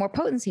 you have more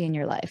potency in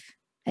your life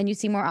and you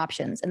see more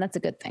options. And that's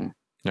a good thing.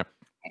 Yep.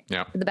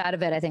 Yeah. The bad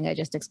of it, I think I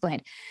just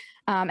explained.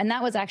 And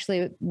that was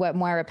actually what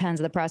Moira Penz,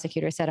 the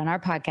prosecutor, said on our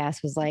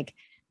podcast, was like,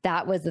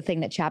 that was the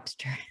thing that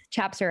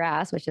chaps her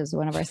ass, which is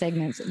one of our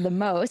segments, the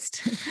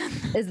most,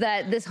 is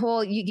that this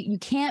whole, you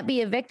can't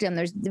be a victim.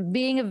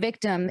 Being a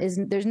victim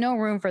there's no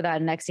room for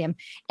that in NXIVM.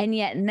 And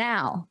yet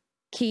now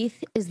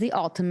Keith is the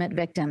ultimate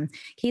victim.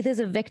 Keith is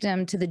a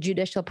victim to the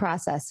judicial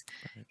process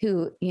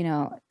who, you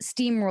know,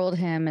 steamrolled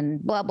him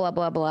and blah, blah,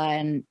 blah, blah.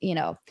 And, you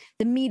know,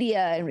 the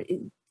media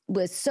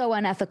was so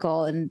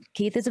unethical and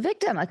Keith is a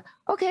victim. Like,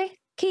 okay,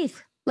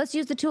 Keith, let's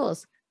use the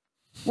tools.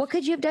 What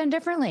could you have done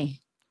differently?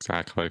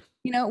 Exactly.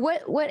 You know,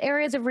 what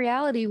areas of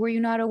reality were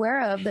you not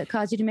aware of that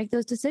caused you to make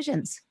those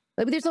decisions?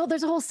 Like, there's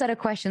a whole set of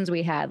questions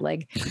we had.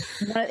 Like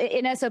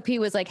in SOP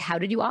was like, how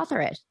did you author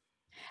it?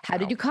 How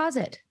did you cause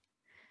it?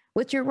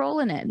 What's your role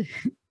in it?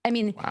 I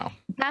mean,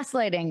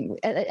 gaslighting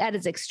at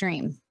its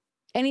extreme.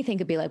 Anything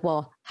could be like,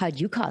 well, how'd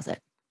you cause it?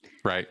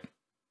 Right.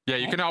 Yeah,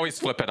 you can always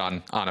flip it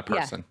on a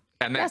person. Yeah.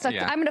 And that's, I'm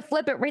going to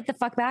flip it right the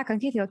fuck back on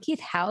Keith. You go, Keith,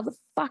 how the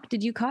fuck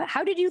did you call?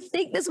 How did you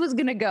think this was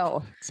going to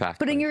go?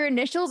 Exactly. Putting your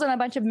initials on a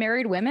bunch of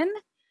married women?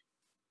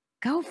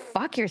 Go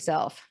fuck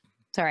yourself.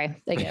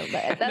 Sorry, that's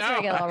where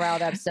I get all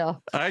riled up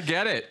still. I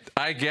get it,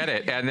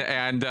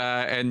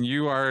 and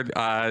you are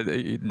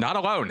not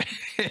alone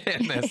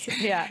in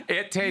this. Yeah,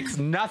 it takes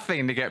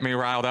nothing to get me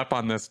riled up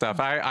on this stuff.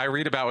 I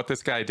read about what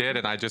this guy did,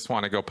 and I just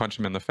want to go punch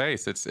him in the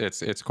face.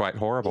 It's quite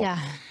horrible.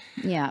 Yeah.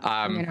 You're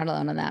not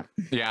alone on that.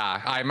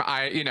 Yeah,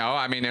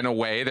 I mean, in a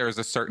way, there's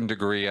a certain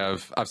degree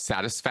of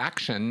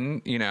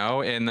satisfaction, you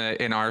know,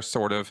 in our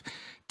sort of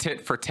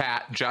tit for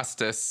tat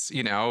justice,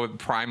 you know,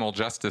 primal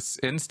justice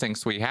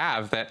instincts we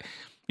have that,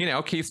 you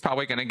know, Keith's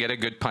probably going to get a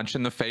good punch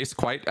in the face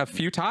quite a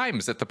few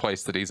times at the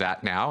place that he's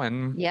at now.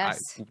 And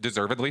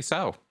deservedly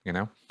so, you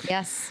know?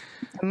 Yes.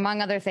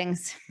 Among other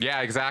things.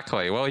 Yeah,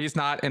 exactly. Well, he's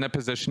not in a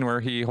position where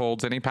he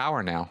holds any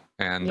power now.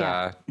 And,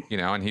 you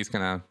know, and he's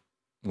going to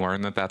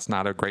learn that that's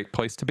not a great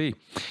place to be.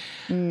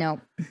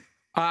 Nope.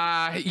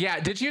 Yeah.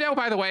 Did you know,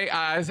 by the way,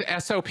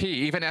 SOP,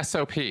 even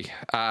SOP,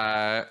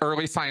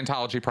 early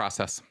Scientology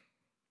process.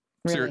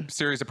 Really?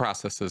 Series of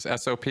processes.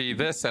 SOP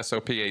this,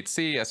 SOP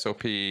 8C,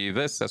 SOP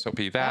this,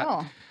 SOP that.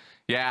 Oh.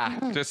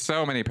 Yeah, just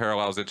so many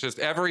parallels. It's just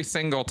every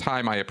single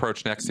time I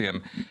approach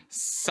NXIVM,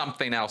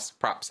 something else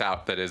props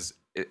out that is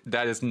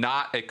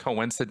not a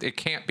coincidence. It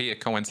can't be a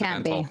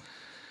coincidental. Can't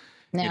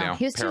be. No,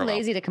 he was too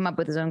lazy to come up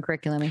with his own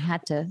curriculum. He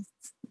had to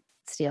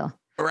steal.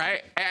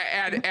 Right.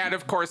 And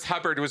of course,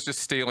 Hubbard was just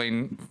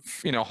stealing,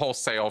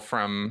 wholesale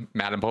from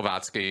Madame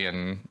Blavatsky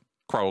and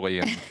Crowley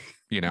and,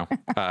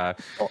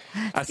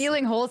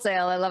 stealing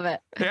wholesale. I love it.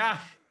 Yeah.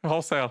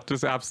 Wholesale,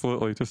 just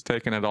absolutely, just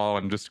taking it all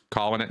and just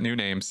calling it new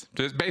names,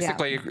 just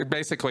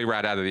basically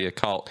right out of the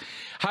occult.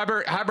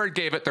 Hubbard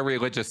gave it the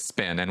religious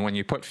spin, and when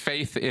you put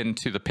faith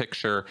into the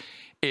picture,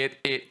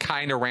 it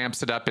kind of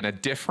ramps it up in a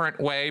different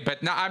way.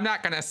 But no, I'm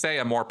not going to say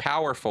a more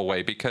powerful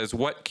way, because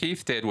what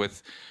Keith did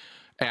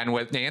and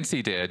what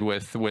Nancy did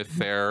with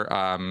their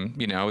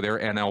their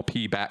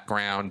NLP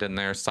background and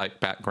their psych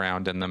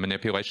background and the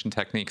manipulation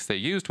techniques they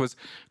used was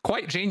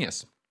quite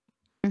genius.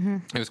 Mm-hmm.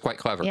 It was quite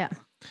clever. Yeah.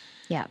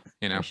 Yeah,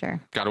 for sure.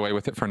 Got away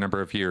with it for a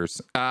number of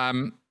years.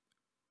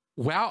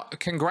 Well,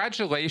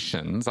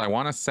 congratulations, I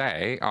want to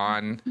say,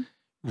 on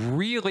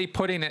really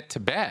putting it to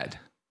bed.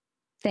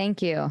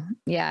 Thank you.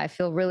 Yeah, I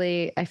feel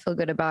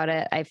good about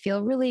it. I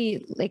feel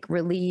really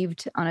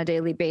relieved on a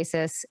daily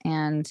basis,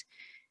 and,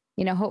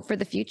 hope for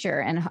the future.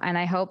 And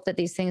I hope that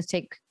these things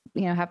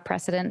have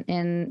precedent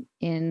in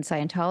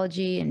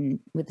Scientology and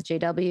with the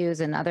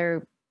JWs and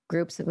other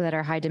groups that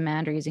are high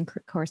demand or using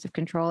coercive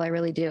control. I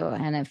really do.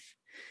 And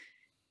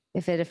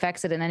if it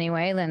affects it in any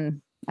way,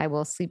 then I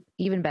will sleep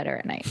even better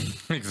at night.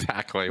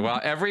 Exactly. Well,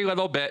 every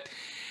little bit,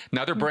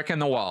 another brick in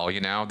the wall,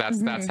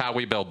 that's how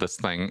we build this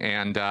thing.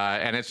 And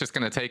it's just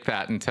going to take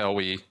that until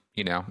we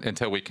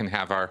can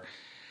have our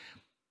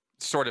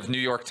sort of New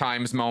York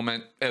Times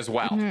moment as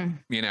well,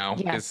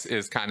 yes.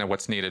 is kind of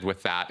what's needed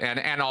with that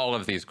and all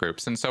of these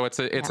groups. And so it's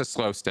a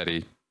slow,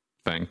 steady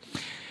thing.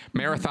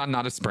 Marathon,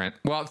 not a sprint.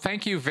 Well,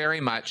 thank you very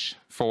much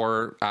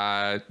for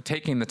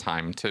taking the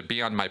time to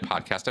be on my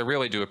podcast. I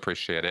really do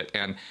appreciate it.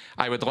 And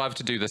I would love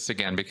to do this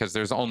again, because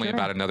there's only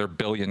about another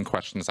billion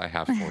questions I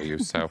have for you.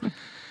 So,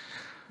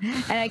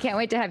 and I can't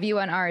wait to have you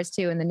on ours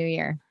too in the new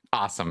year.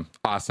 Awesome.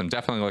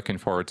 Definitely looking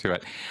forward to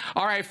it.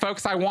 All right,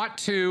 folks, I'm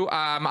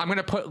going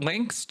to put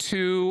links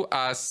to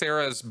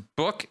Sarah's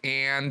book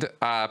and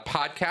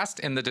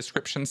podcast in the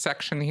description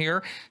section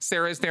here.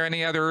 Sarah, is there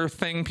any other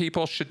thing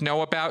people should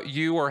know about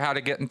you or how to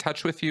get in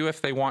touch with you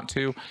if they want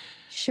to?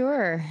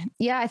 Sure.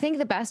 Yeah, I think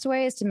the best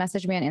way is to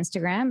message me on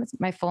Instagram. It's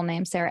my full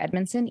name, Sarah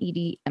Edmondson,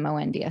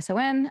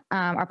 Edmondson.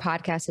 Our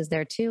podcast is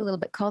there too, a little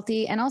bit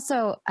culty. And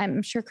also,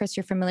 I'm sure, Chris,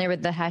 you're familiar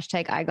with the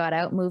hashtag I Got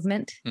Out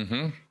movement.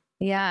 Mm-hmm.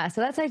 Yeah.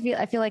 So I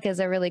feel like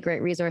is a really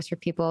great resource for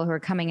people who are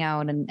coming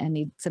out and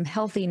need some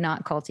healthy,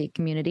 not culty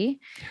community,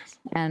 yes,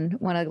 and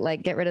want to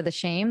get rid of the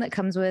shame that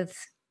comes with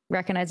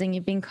recognizing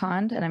you've been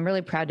conned. And I'm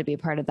really proud to be a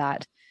part of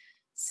that.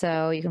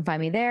 So you can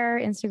find me there,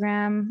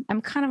 Instagram.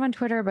 I'm kind of on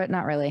Twitter, but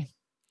not really,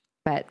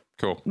 but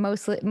cool.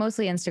 Mostly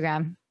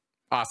Instagram.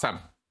 Awesome.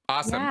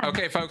 Yeah.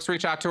 Okay, folks,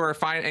 reach out to her,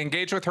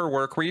 engage with her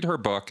work, read her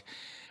book,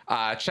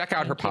 check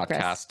out her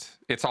podcast. Chris.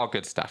 It's all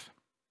good stuff.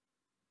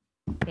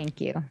 Thank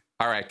you.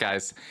 All right,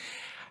 guys.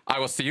 I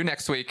will see you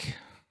next week.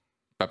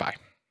 Bye-bye.